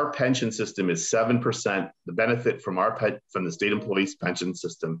 Our pension system is 7%. The benefit from from the state employees pension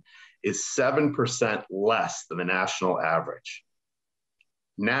system is 7% less than the national average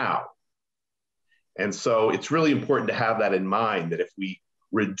now. And so it's really important to have that in mind, that if we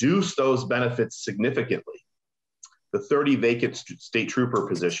reduce those benefits significantly, the 30 vacant state trooper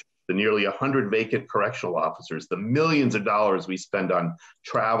positions, the nearly 100 vacant correctional officers, the millions of dollars we spend on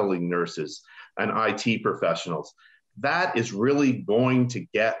traveling nurses and IT professionals, that is really going to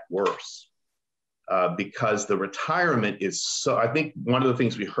get worse because the retirement is so, I think one of the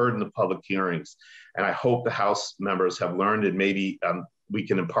things we heard in the public hearings, and I hope the House members have learned, and maybe we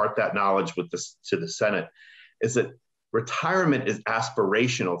can impart that knowledge with this to the Senate, is that retirement is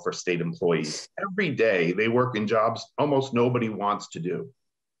aspirational for state employees. Every day they work in jobs almost nobody wants to do,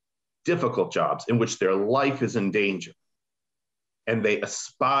 difficult jobs in which their life is in danger. And they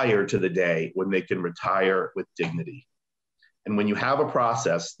aspire to the day when they can retire with dignity. And when you have a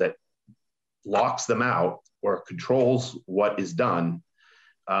process that locks them out or controls what is done,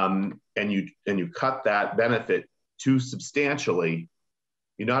 and you cut that benefit too substantially,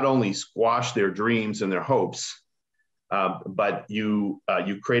 you not only squash their dreams and their hopes, but you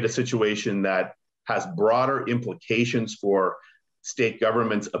create a situation that has broader implications for state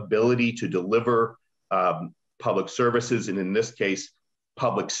government's ability to deliver public services, and in this case,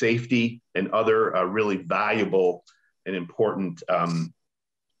 public safety and other really valuable and important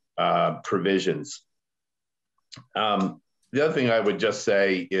provisions. The other thing I would just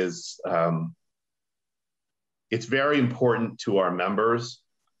say is it's very important to our members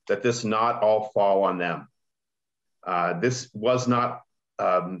that this not all fall on them. This was not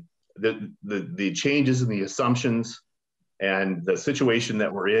the changes in the assumptions and the situation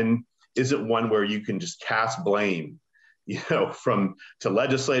that we're in isn't one where you can just cast blame, to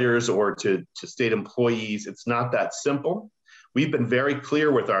legislators or to state employees. It's not that simple. We've been very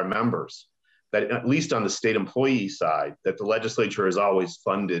clear with our members that, at least on the state employee side, that the legislature has always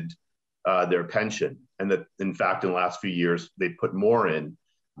funded their pension, and that, in fact, in the last few years, they put more in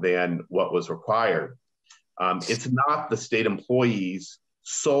than what was required. It's not the state employees'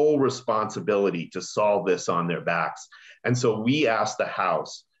 sole responsibility to solve this on their backs. And so we asked the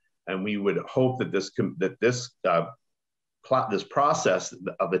House, and we would hope that this process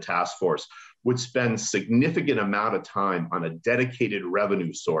of the task force would spend significant amount of time on a dedicated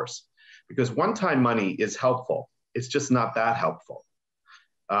revenue source, because one-time money is helpful. It's just not that helpful.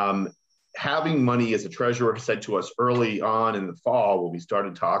 Having money, as a treasurer said to us early on in the fall when we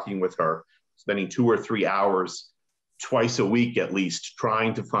started talking with her, spending 2 or 3 hours twice a week at least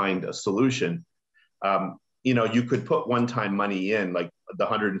trying to find a solution. You could put one-time money in, like the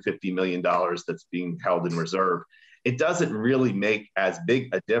 $150 million that's being held in reserve. It doesn't really make as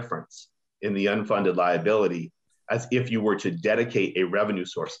big a difference in the unfunded liability as if you were to dedicate a revenue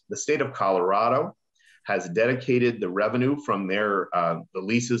source. The state of Colorado has dedicated the revenue from their the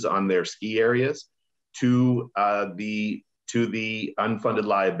leases on their ski areas to the unfunded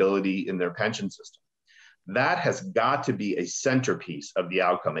liability in their pension system. That has got to be a centerpiece of the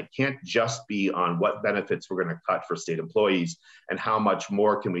outcome. It can't just be on what benefits we're going to cut for state employees and how much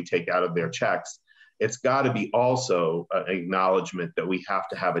more can we take out of their checks. It's got to be also an acknowledgement that we have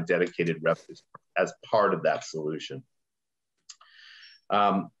to have a dedicated revenue as part of that solution.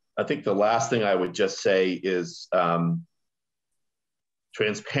 I think the last thing I would just say is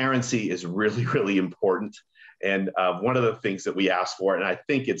transparency is really, really important. And one of the things that we asked for, and I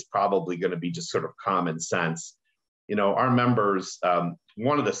think it's probably going to be just sort of common sense, our members,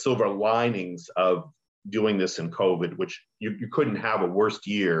 one of the silver linings of doing this in COVID, which you couldn't have a worse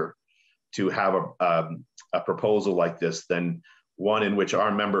year to have a proposal like this than one in which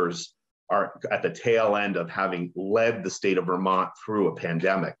our members are at the tail end of having led the state of Vermont through a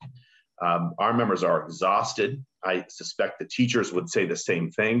pandemic. Our members are exhausted. I suspect the teachers would say the same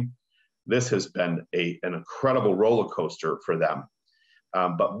thing. This has been an incredible roller coaster for them.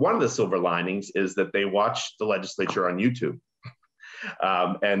 But one of the silver linings is that they watch the legislature on YouTube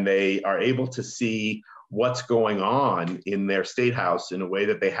and they are able to see what's going on in their state house in a way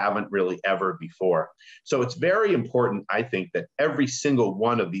that they haven't really ever before. So it's very important, I think, that every single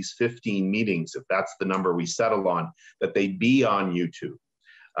one of these 15 meetings, if that's the number we settle on, that they be on YouTube,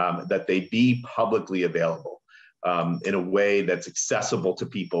 that they be publicly available in a way that's accessible to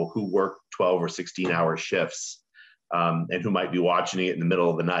people who work 12 or 16-hour shifts and who might be watching it in the middle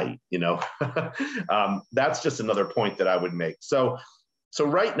of the night. That's just another point that I would make. So So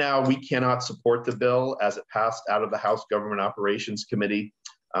right now, we cannot support the bill as it passed out of the House Government Operations Committee.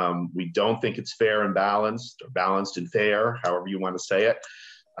 We don't think it's fair and balanced, or balanced and fair, however you want to say it.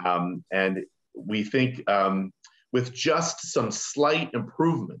 And we think with just some slight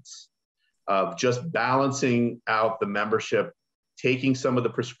improvements of just balancing out the membership, taking some of the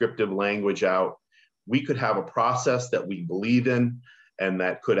prescriptive language out, we could have a process that we believe in and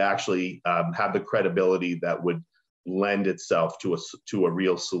that could actually have the credibility that would lend itself to a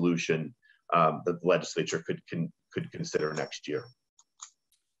real solution that the legislature could consider next year.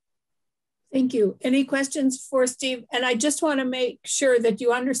 Thank you. Any questions for Steve? And I just want to make sure that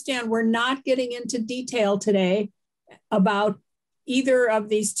you understand we're not getting into detail today about either of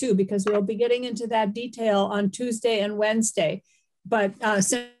these two, because we'll be getting into that detail on Tuesday and Wednesday. But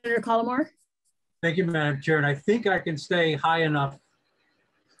Senator Collmore? Thank you, Madam Chair. And I think I can stay high enough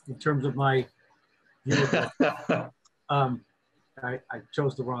in terms of my I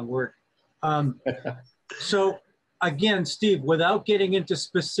chose the wrong word. So again, Steve, without getting into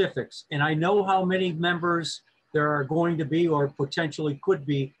specifics, and I know how many members there are going to be or potentially could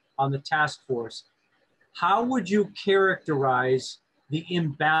be on the task force, how would you characterize the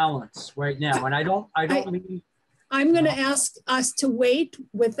imbalance right now? And I don't mean... I'm going to ask us to wait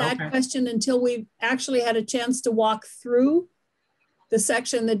with that question until we've actually had a chance to walk through the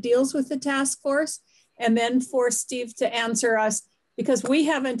section that deals with the task force, and then for Steve to answer us, because we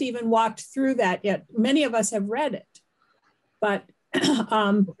haven't even walked through that yet. Many of us have read it, but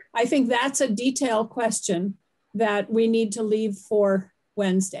I think that's a detailed question that we need to leave for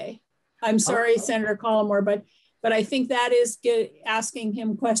Wednesday. I'm sorry, Senator Collmore, but I think that is asking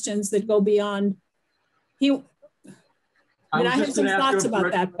him questions that go beyond. I have some thoughts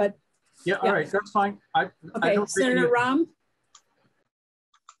about that, but yeah, all right, that's fine. Okay, Senator Rahm.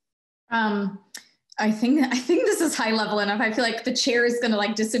 I think this is high level enough. I feel like the chair is going to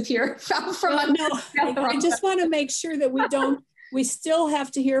like disappear from no, I just want to make sure that we still have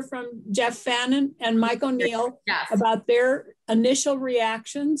to hear from Jeff Fannin and Mike O'Neill about their initial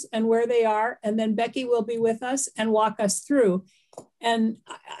reactions and where they are. And then Becky will be with us and walk us through. And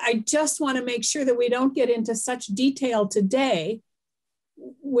I just want to make sure that we don't get into such detail today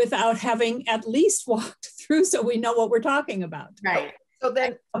without having at least walked through so we know what we're talking about. Right. So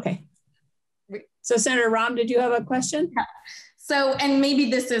then, okay. So Senator Rahm, did you have a question? Yeah. So, and maybe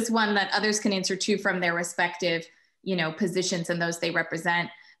this is one that others can answer too from their respective, positions and those they represent.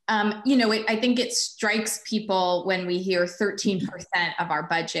 I think it strikes people when we hear 13% of our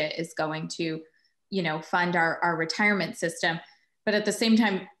budget is going to, fund our retirement system. But at the same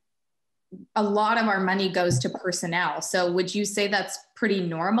time, a lot of our money goes to personnel. So would you say that's pretty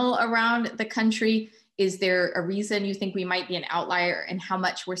normal around the country? Is there a reason you think we might be an outlier in how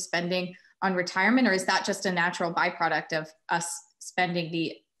much we're spending on retirement, or is that just a natural byproduct of us spending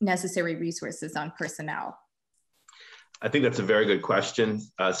the necessary resources on personnel? I think that's a very good question,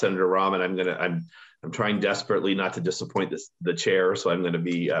 Senator Rahm, and I'm trying desperately not to disappoint the chair, so I'm going to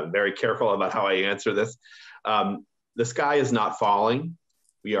be very careful about how I answer this. The sky is not falling.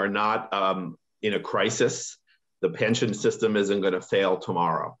 We are not in a crisis. The pension system isn't going to fail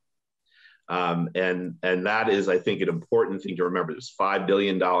tomorrow. And that is, I think, an important thing to remember. There's $5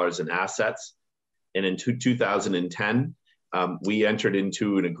 billion in assets. And in 2010, we entered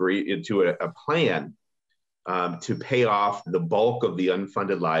into a plan to pay off the bulk of the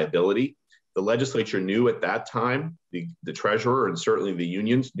unfunded liability. The legislature knew at that time, the treasurer and certainly the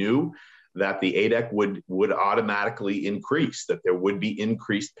unions knew that the ADEC would automatically increase, that there would be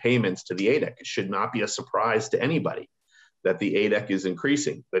increased payments to the ADEC. It should not be a surprise to anybody that the ADEC is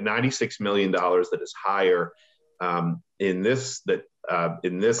increasing. The $96 million that is higher in this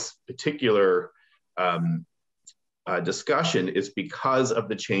particular discussion is because of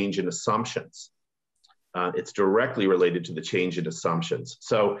the change in assumptions. It's directly related to the change in assumptions.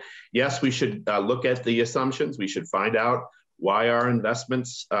 So yes, we should look at the assumptions. We should find out why our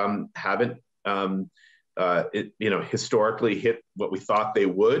investments haven't historically hit what we thought they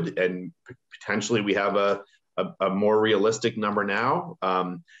would, and potentially we have a more realistic number now.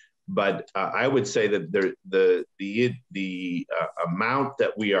 But I would say that the amount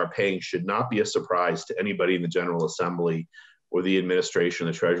that we are paying should not be a surprise to anybody in the General Assembly or the administration,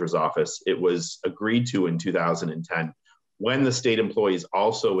 the Treasurer's Office. It was agreed to in 2010 when the state employees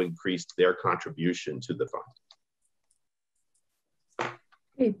also increased their contribution to the fund.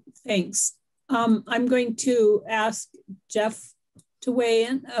 Okay, thanks. I'm going to ask Jeff to weigh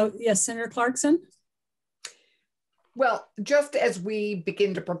in. Yes, Senator Clarkson. Well, just as we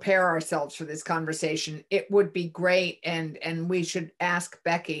begin to prepare ourselves for this conversation, it would be great, and we should ask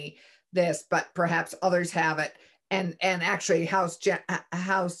Becky this, but perhaps others have it. and actually House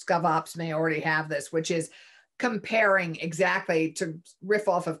GovOps may already have this, which is comparing exactly, to riff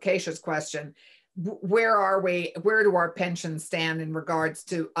off of Keisha's question, where do our pensions stand in regards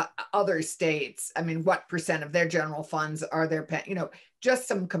to other states? I mean, what percent of their general funds are their just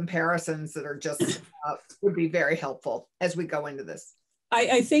some comparisons that are just would be very helpful as we go into this.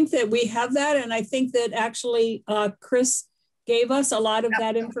 I think that we have that, and I think that actually Chris gave us a lot of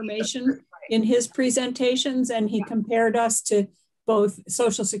that information in his presentations, and he compared us to both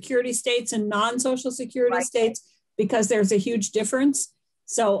Social Security states and non-Social Security states, because there's a huge difference.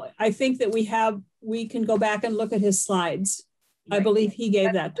 So I think that we can go back and look at his slides. I believe he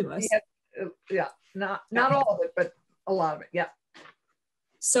gave that to us. Yeah, not all of it, but a lot of it, yeah.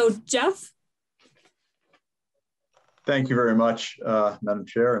 So Jeff? Thank you very much, Madam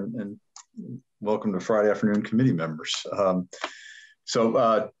Chair, and welcome to Friday afternoon committee members.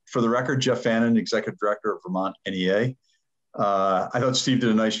 For the record, Jeff Fannin, Executive Director of Vermont NEA. I thought Steve did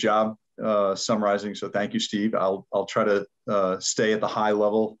a nice job summarizing, so thank you, Steve. I'll try to stay at the high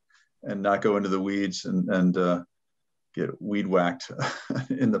level and not go into the weeds and get weed whacked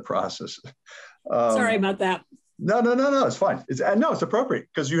in the process. Sorry about that. No, it's fine. It's appropriate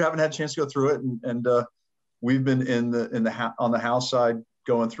because you haven't had a chance to go through it, and we've been on the House side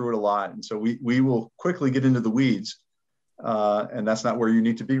going through it a lot, and so we will quickly get into the weeds, and that's not where you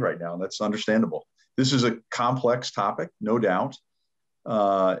need to be right now. That's understandable. This is a complex topic, no doubt.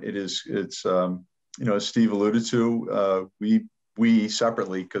 It's as Steve alluded to, we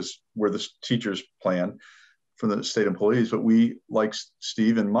separately, because we're the teachers plan for the state employees, but we, like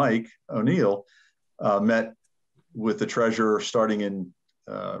Steve and Mike O'Neill, met with the treasurer starting in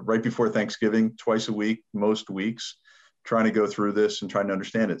right before Thanksgiving, twice a week, most weeks, trying to go through this and trying to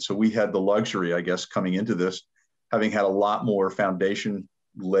understand it. So we had the luxury, I guess, coming into this, having had a lot more foundation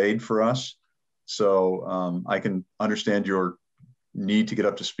laid for us. So I can understand your need to get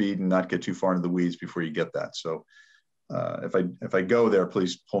up to speed and not get too far into the weeds before you get that. So if I go there,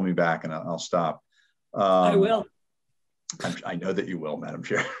 please pull me back and I'll stop. I will. I know that you will, Madam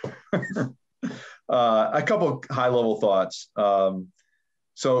Chair. A couple high level thoughts.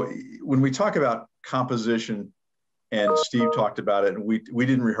 So when we talk about composition, and Steve talked about it, and we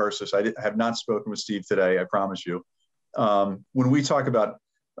didn't rehearse this. I have not spoken with Steve today, I promise you. When we talk about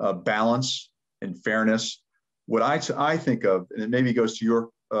balance and fairness, what I think of, and it maybe goes to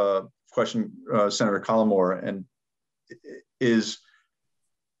your question, Senator Collmore, and is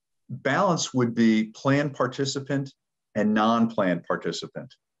balance would be planned participant and non-planned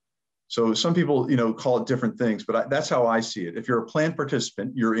participant. So some people, call it different things, but that's how I see it. If you're a planned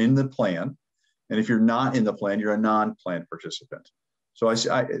participant, you're in the plan. And if you're not in the plan, you're a non-planned participant. So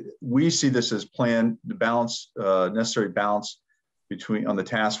we see this as planned, the balance, necessary balance on the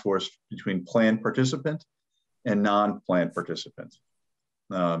task force between planned participant and non-planned participant.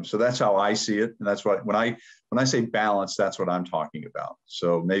 So that's how I see it. And that's what, when I say balance, that's what I'm talking about.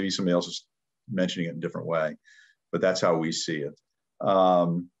 So maybe somebody else is mentioning it in a different way, but that's how we see it.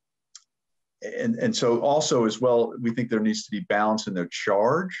 And so also as well, we think there needs to be balance in their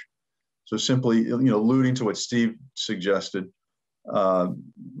charge. So simply, alluding to what Steve suggested,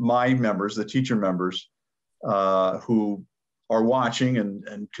 my members, the teacher members who are watching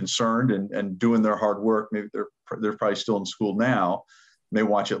and concerned and doing their hard work, maybe they're probably still in school now, may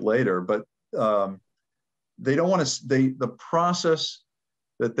watch it later, but they don't want to, the process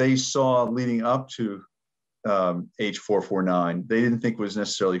that they saw leading up to H449, they didn't think was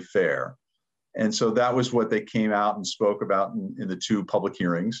necessarily fair. And so that was what they came out and spoke about in the two public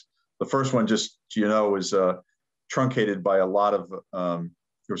hearings. The first one, just was truncated by a lot of,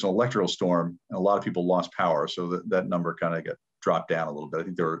 there was an electoral storm and a lot of people lost power. So that number kind of got dropped down a little bit. I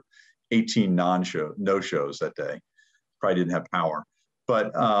think there were 18 no-shows that day. Probably didn't have power.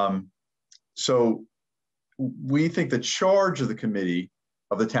 But so we think the charge of the committee,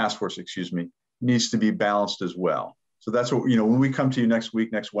 of the task force, needs to be balanced as well. So that's what, when we come to you next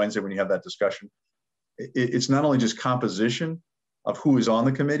week, next Wednesday, when you have that discussion, it's not only just composition of who is on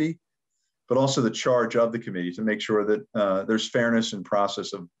the committee, but also the charge of the committee to make sure that there's fairness in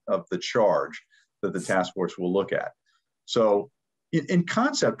process of the charge that the task force will look at. So in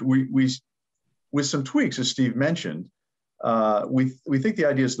concept, we with some tweaks, as Steve mentioned, we think the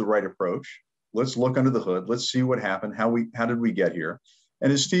idea is the right approach. Let's look under the hood. Let's see what happened. How did we get here?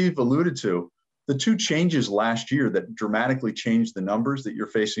 And as Steve alluded to, the two changes last year that dramatically changed the numbers that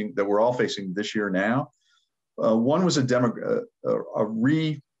that we're all facing this year now. One was a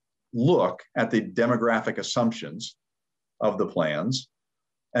re-look at the demographic assumptions of the plans,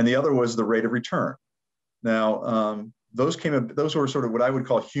 and the other was the rate of return. Now, those were sort of what I would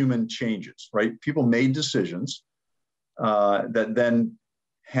call human changes, right? People made decisions that then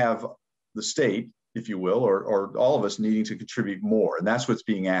have the state, if you will, or all of us needing to contribute more. And that's what's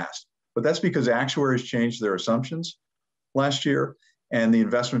being asked. But that's because actuaries changed their assumptions last year, and the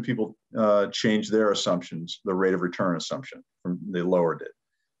investment people changed their assumptions, the rate of return assumption, they lowered it.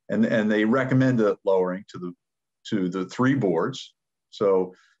 And they recommended lowering to the 3 boards.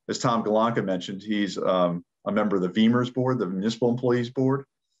 So as Tom Galanka mentioned, he's a member of the VEMR's board, the Municipal Employees Board.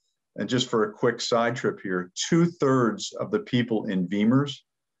 And just for a quick side trip here, 2/3 of the people in VEMR's,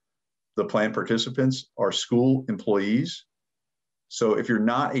 the plan participants, are school employees. So if you're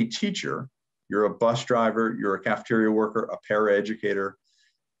not a teacher, you're a bus driver, you're a cafeteria worker, a paraeducator,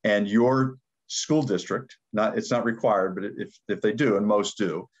 and your school district, it's not required, but if they do, and most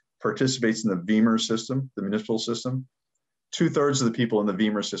do, participates in the VEMR system, the municipal system, 2/3 of the people in the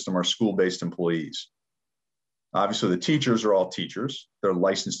VEMR system are school-based employees. Obviously, the teachers are all teachers. They're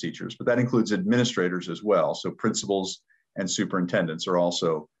licensed teachers, but that includes administrators as well. So principals and superintendents are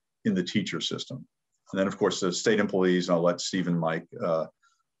also in the teacher system. And then, of course, the state employees, and I'll let Steve and Mike not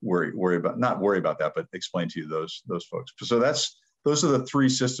worry about that, but explain to you those folks. So those are the 3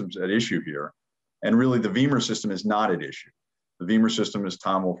 systems at issue here. And really, the VEMR system is not at issue. The VEMR system, as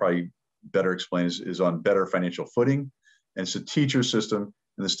Tom will probably better explain, is on better financial footing. And it's a teacher system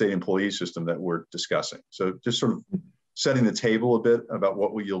and the state employee system that we're discussing. So just sort of setting the table a bit about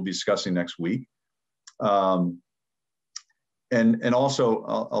what you'll be discussing next week. And also,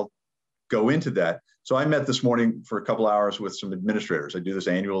 I'll go into that. So I met this morning for a couple hours with some administrators. I do this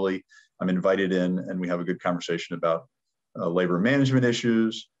annually. I'm invited in, and we have a good conversation about labor management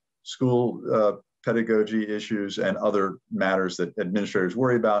issues, school pedagogy issues, and other matters that administrators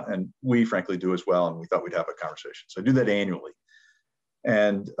worry about, and we frankly do as well, and we thought we'd have a conversation. So I do that annually.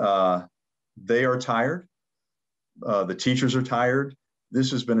 And they are tired. The teachers are tired.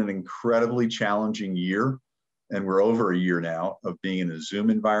 This has been an incredibly challenging year, and we're over a year now of being in a Zoom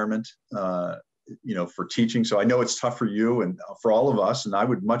environment, for teaching. So I know it's tough for you and for all of us, and I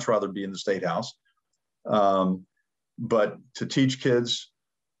would much rather be in the State House. But to teach kids,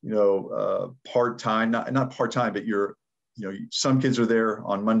 part-time, not part-time, but some kids are there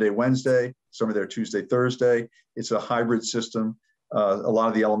on Monday, Wednesday, some are there Tuesday, Thursday. It's a hybrid system. A lot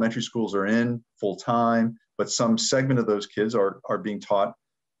of the elementary schools are in full-time, but some segment of those kids are being taught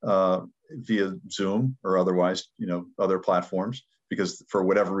via Zoom or otherwise, other platforms, because for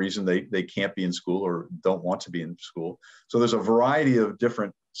whatever reason, they can't be in school or don't want to be in school. So there's a variety of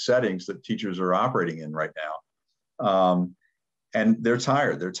different settings that teachers are operating in right now. And they're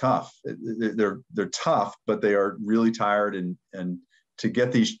tired, they're tough. They're tough, but they are really tired. And to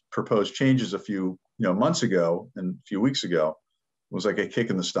get these proposed changes a few months ago and a few weeks ago was like a kick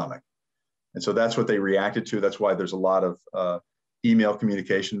in the stomach. And so that's what they reacted to. That's why there's a lot of email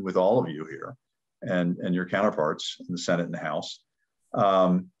communication with all of you here and your counterparts in the Senate and the House.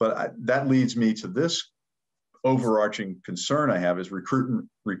 But that leads me to this overarching concern I have is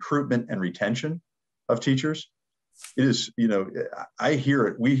recruitment and retention of teachers. It is, I hear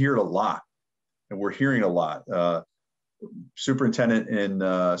it, we hear it a lot, and we're hearing a lot. Superintendent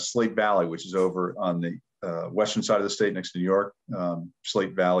in Slate Valley, which is over on the western side of the state next to New York,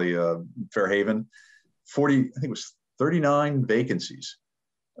 Slate Valley, Fairhaven, 40, I think it was 39 vacancies.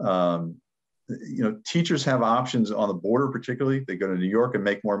 Teachers have options on the border, particularly. They go to New York and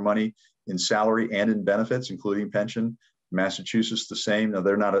make more money in salary and in benefits, including pension. Massachusetts, the same. Now,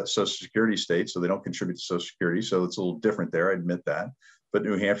 they're not a Social Security state, so they don't contribute to Social Security. So it's a little different there, I admit that. But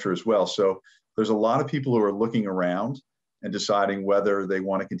New Hampshire as well. So there's a lot of people who are looking around and deciding whether they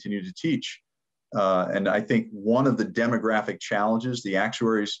want to continue to teach. And I think one of the demographic challenges the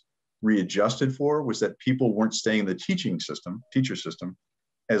actuaries readjusted for was that people weren't staying in the teacher system,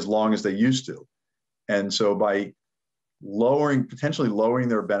 as long as they used to. And so by potentially lowering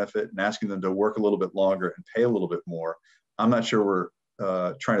their benefit and asking them to work a little bit longer and pay a little bit more, I'm not sure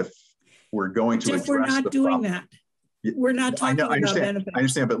we're going to address we're not the doing problem. that. We're not talking about benefits. I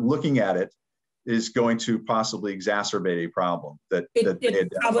understand, but looking at it is going to possibly exacerbate a problem that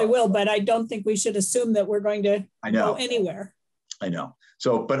it probably will, but I don't think we should assume that we're going to go anywhere. I know.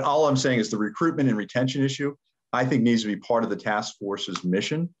 So, but all I'm saying is the recruitment and retention issue, I think, needs to be part of the task force's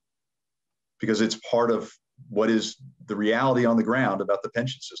mission, because it's part of what is the reality on the ground about the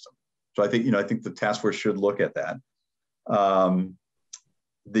pension system. So I think the task force should look at that. And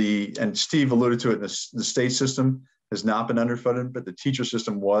Steve alluded to it, the state system has not been underfunded, but the teacher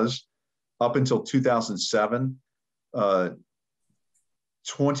system was up until 2007,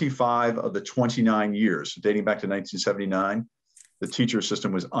 25 of the 29 years, dating back to 1979, the teacher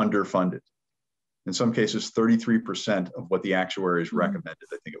system was underfunded. In some cases, 33% of what the actuaries recommended.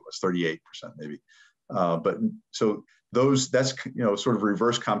 I think it was 38% maybe. But so that's, you know, sort of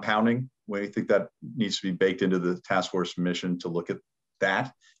reverse compounding. We think that needs to be baked into the task force mission to look at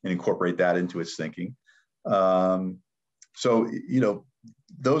that and incorporate that into its thinking. So, you know,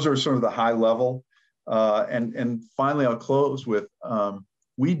 those are sort of the high level. And finally, I'll close with,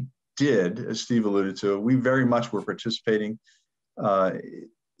 we did, as Steve alluded to, we very much were participating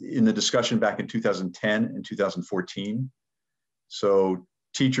in the discussion back in 2010 and 2014. So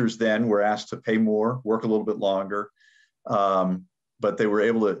teachers then were asked to pay more, work a little bit longer, but we were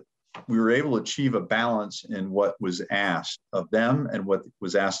able to achieve a balance in what was asked of them and what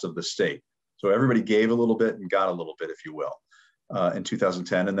was asked of the state. So everybody gave a little bit and got a little bit, if you will, in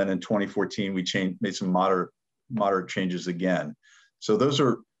 2010. And then in 2014, we made some moderate changes again. So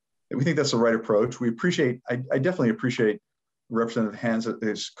we think that's the right approach. We appreciate, I definitely appreciate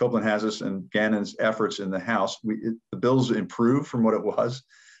Representative Copeland Hanses and Gannon's efforts in the House. The bill's improved from what it was.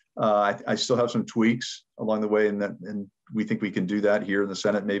 I still have some tweaks along the way, and we think we can do that here in the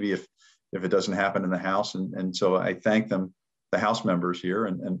Senate, maybe if it doesn't happen in the House. And so I thank them, the House members here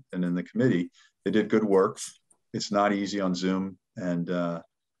and in the committee. They did good work. It's not easy on Zoom, and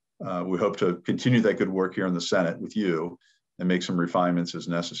we hope to continue that good work here in the Senate with you and make some refinements as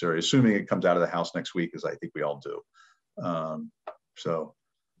necessary, assuming it comes out of the House next week, as I think we all do. So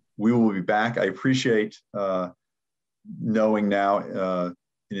we will be back. I appreciate knowing now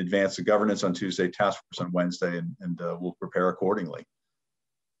in advance the governance on Tuesday, task force on Wednesday, and we'll prepare accordingly.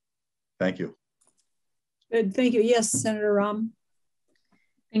 Thank you. Good, thank you. Yes, Senator Rahm.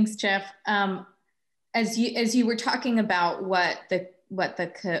 Thanks, Jeff. As you were talking about what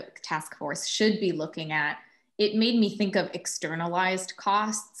the task force should be looking at, it made me think of externalized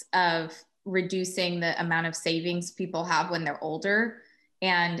costs of reducing the amount of savings people have when they're older.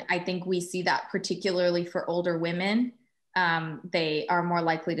 And I think we see that particularly for older women. They are more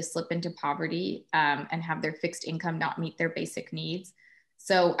likely to slip into poverty and have their fixed income not meet their basic needs.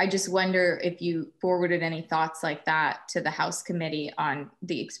 So I just wonder if you forwarded any thoughts like that to the House committee on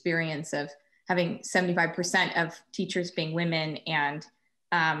the experience of having 75% of teachers being women and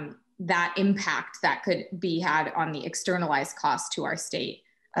that impact that could be had on the externalized cost to our state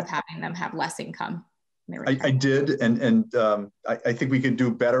of having them have less income. I did, and I think we can do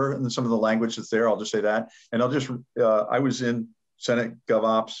better in some of the language that's there. I'll just say that. And I was in Senate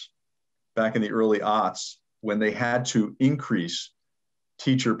GovOps back in the early aughts when they had to increase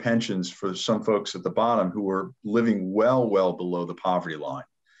teacher pensions for some folks at the bottom who were living well below the poverty line.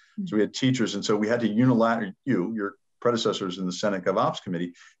 So we had teachers, and so we had to unilaterally, your predecessors in the Senate GovOps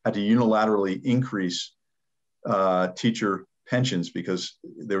committee had to unilaterally increase teacher pensions because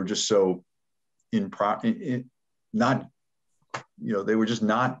they were just so they were just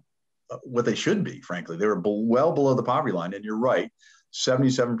not what they should be, frankly. They were well below the poverty line. And you're right,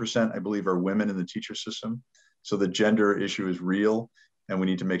 77%, I believe, are women in the teacher system. So the gender issue is real, and we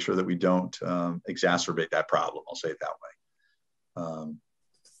need to make sure that we don't exacerbate that problem. I'll say it that way.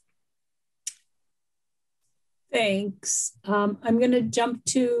 Thanks. I'm going to jump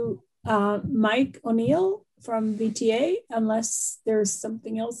to Mike O'Neill from VTA, unless there's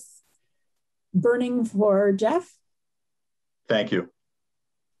something else burning for Jeff. Thank you.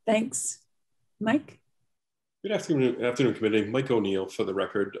 Thanks. Mike? Good afternoon, committee. Mike O'Neill, for the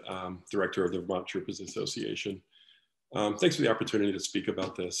record, Director of the Vermont Troopers Association. Thanks for the opportunity to speak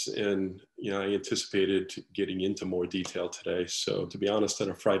about this. And I anticipated getting into more detail today. So to be honest, on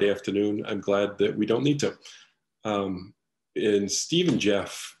a Friday afternoon, I'm glad that we don't need to. And Steve and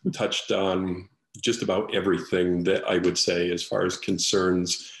Jeff touched on just about everything that I would say as far as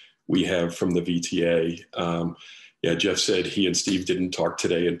concerns we have from the VTA. Jeff said he and Steve didn't talk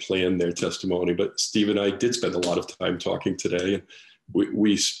today and plan their testimony, but Steve and I did spend a lot of time talking today. And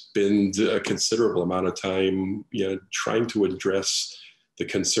we spend a considerable amount of time, trying to address the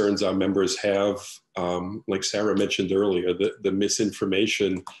concerns our members have. Like Sarah mentioned earlier, the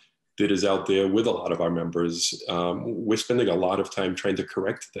misinformation that is out there with a lot of our members. We're spending a lot of time trying to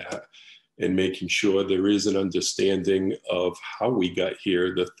correct that and making sure there is an understanding of how we got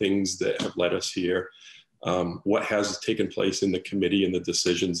here, the things that have led us here, what has taken place in the committee and the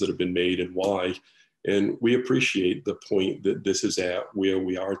decisions that have been made and why. And we appreciate the point that this is at, where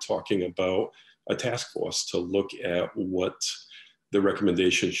we are talking about a task force to look at what the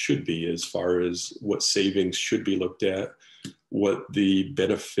recommendations should be as far as what savings should be looked at, what the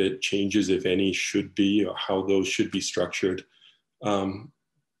benefit changes, if any, should be, or how those should be structured.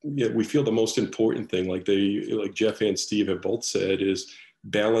 We feel the most important thing, like Jeff and Steve have both said, is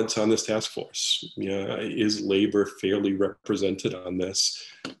balance on this task force. Is labor fairly represented on this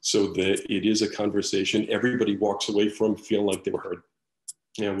so that it is a conversation everybody walks away from feeling like they were heard?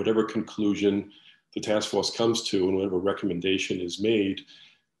 Whatever conclusion the task force comes to and whatever recommendation is made,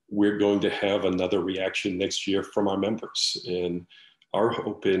 we're going to have another reaction next year from our members. And our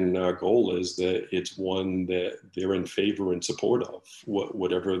hope and goal is that it's one that they're in favor and support of,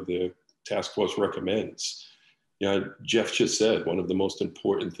 whatever the task force recommends. Jeff just said one of the most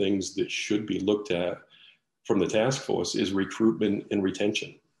important things that should be looked at from the task force is recruitment and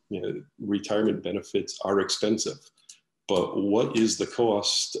retention. Retirement benefits are expensive, but what is the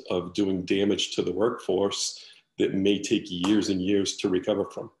cost of doing damage to the workforce that may take years and years to recover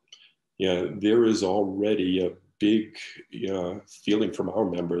from? There is already a big feeling from our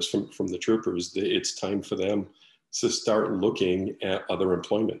members, from the troopers, that it's time for them to start looking at other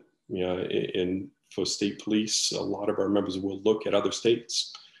employment. And for state police, a lot of our members will look at other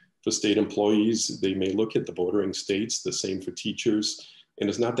states. For state employees, they may look at the bordering states, the same for teachers, and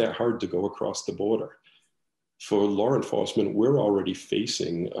it's not that hard to go across the border. For law enforcement, we're already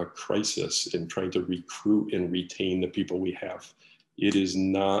facing a crisis in trying to recruit and retain the people we have. It is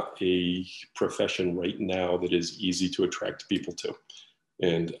not a profession right now that is easy to attract people to.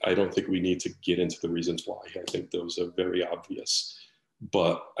 And I don't think we need to get into the reasons why. I think those are very obvious.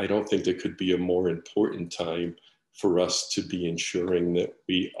 But I don't think there could be a more important time for us to be ensuring that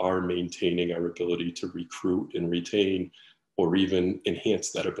we are maintaining our ability to recruit and retain, or even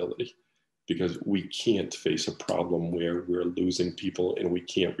enhance that ability. Because we can't face a problem where we're losing people and we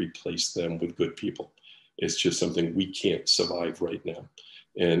can't replace them with good people. It's just something we can't survive right now.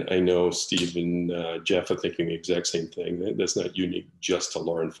 And I know Steve and Jeff are thinking the exact same thing. That's not unique just to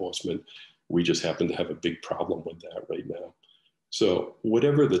law enforcement. We just happen to have a big problem with that right now. So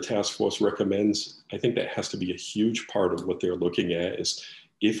whatever the task force recommends, I think that has to be a huge part of what they're looking at is,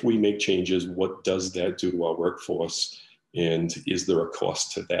 if we make changes, what does that do to our workforce? And is there a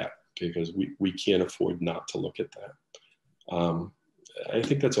cost to that? Because we can't afford not to look at that. I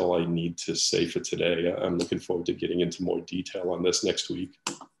think that's all I need to say for today. I'm looking forward to getting into more detail on this next week.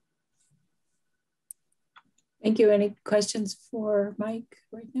 Thank you. Any questions for Mike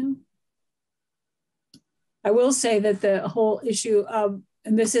right now? I will say that the whole issue of,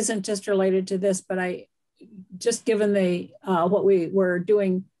 and this isn't just related to this, but I just given the what we were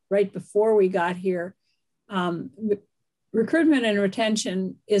doing right before we got here, recruitment and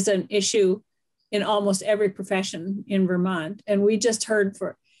retention is an issue in almost every profession in Vermont. And we just heard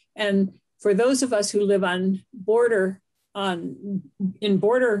for those of us who live in border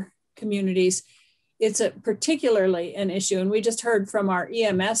communities, it's particularly an issue. And we just heard from our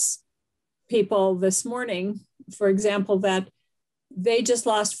EMS people this morning, for example, that they just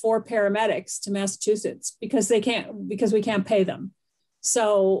lost 4 paramedics to Massachusetts because we can't pay them.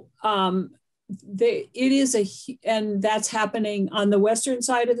 So and that's happening on the western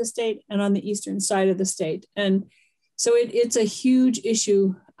side of the state and on the eastern side of the state. And so it's a huge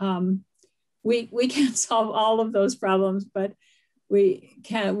issue. We can't solve all of those problems, but we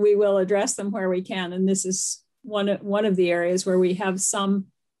will address them where we can. And this is one of the areas where we have some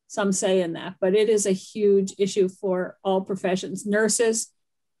say in that, but it is a huge issue for all professions, nurses,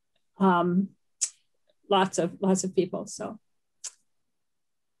 lots of people, so.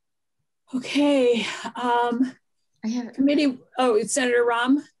 Okay, I have committee. Oh, it's Senator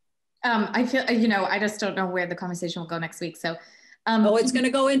Rahm. I feel, I just don't know where the conversation will go next week. So, it's going to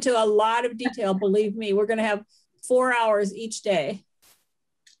go into a lot of detail. Believe me, we're going to have 4 hours each day.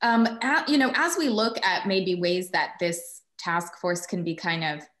 As we look at maybe ways that this task force can be kind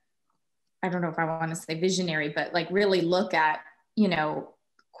of, I don't know if I want to say visionary, but like really look at,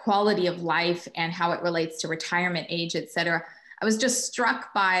 quality of life and how it relates to retirement age, et cetera. I was just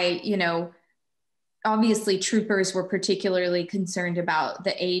struck by, obviously troopers were particularly concerned about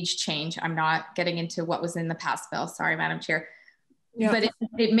the age change. I'm not getting into what was in the past bill. Sorry, Madam Chair. Yeah. But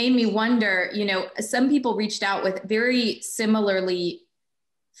it made me wonder, some people reached out with very similarly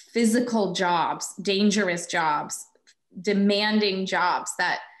physical jobs, dangerous jobs, demanding jobs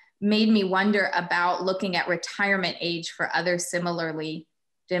that made me wonder about looking at retirement age for other similarly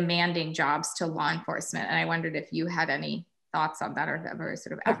demanding jobs to law enforcement. And I wondered if you had any thoughts on that or ever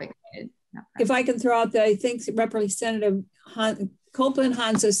sort of advocated. If I can throw out that, I think Representative Copeland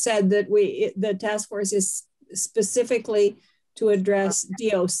Hans has said that the task force is specifically to address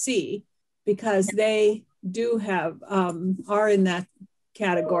DOC because they do have, are in that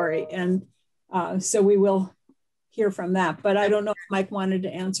category. And so we will hear from that, but I don't know if Mike wanted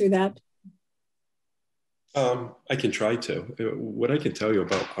to answer that. I can try to. What I can tell you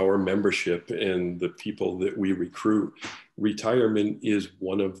about our membership and the people that we recruit, retirement is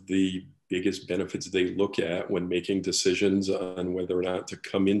one of the biggest benefits they look at when making decisions on whether or not to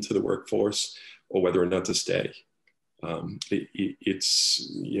come into the workforce or whether or not to stay.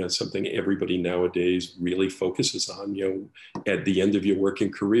 It's something everybody nowadays really focuses on. At the end of your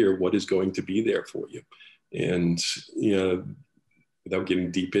working career, what is going to be there for you? And without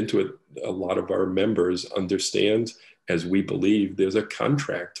getting deep into it, a lot of our members understand, as we believe, there's a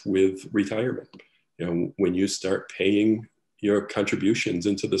contract with retirement. When you start paying your contributions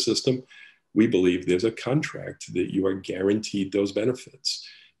into the system, we believe there's a contract that you are guaranteed those benefits.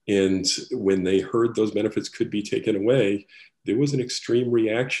 And when they heard those benefits could be taken away, there was an extreme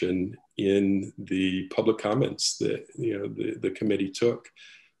reaction in the public comments that the committee took.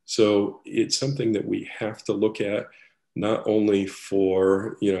 So it's something that we have to look at, not only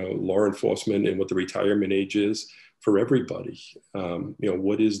for law enforcement and what the retirement age is, for everybody.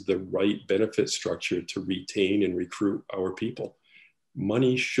 What is the right benefit structure to retain and recruit our people?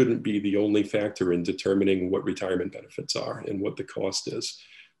 Money shouldn't be the only factor in determining what retirement benefits are and what the cost is.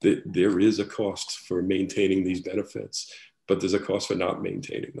 There is a cost for maintaining these benefits, but there's a cost for not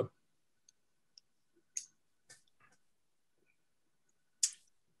maintaining them.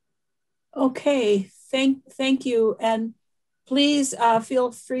 Okay, thank you. And please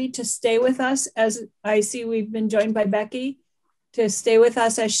feel free to stay with us, as I see we've been joined by Becky, to stay with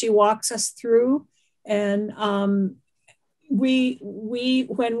us as she walks us through. And when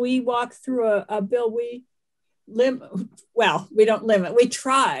we walk through a bill, we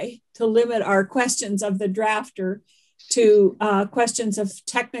try to limit our questions of the drafter to questions of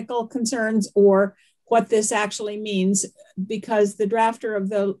technical concerns or what this actually means, because the drafter of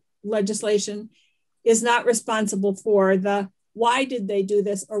the legislation is not responsible for the why did they do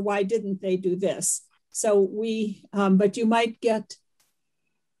this or why didn't they do this. So but you might get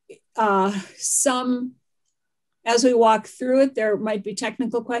some, as we walk through it, there might be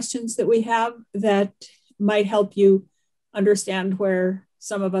technical questions that we have that might help you understand where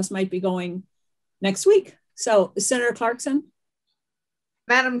some of us might be going next week. So Senator Clarkson.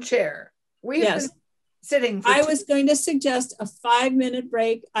 Madam Chair, we've been sitting. I was going to suggest a 5-minute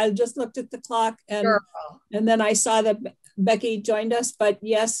break. I just looked at the clock and then I saw that Becky joined us, but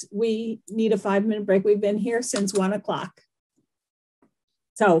yes, we need a 5-minute break. We've been here since 1 o'clock.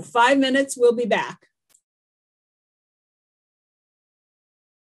 So 5 minutes, we'll be back.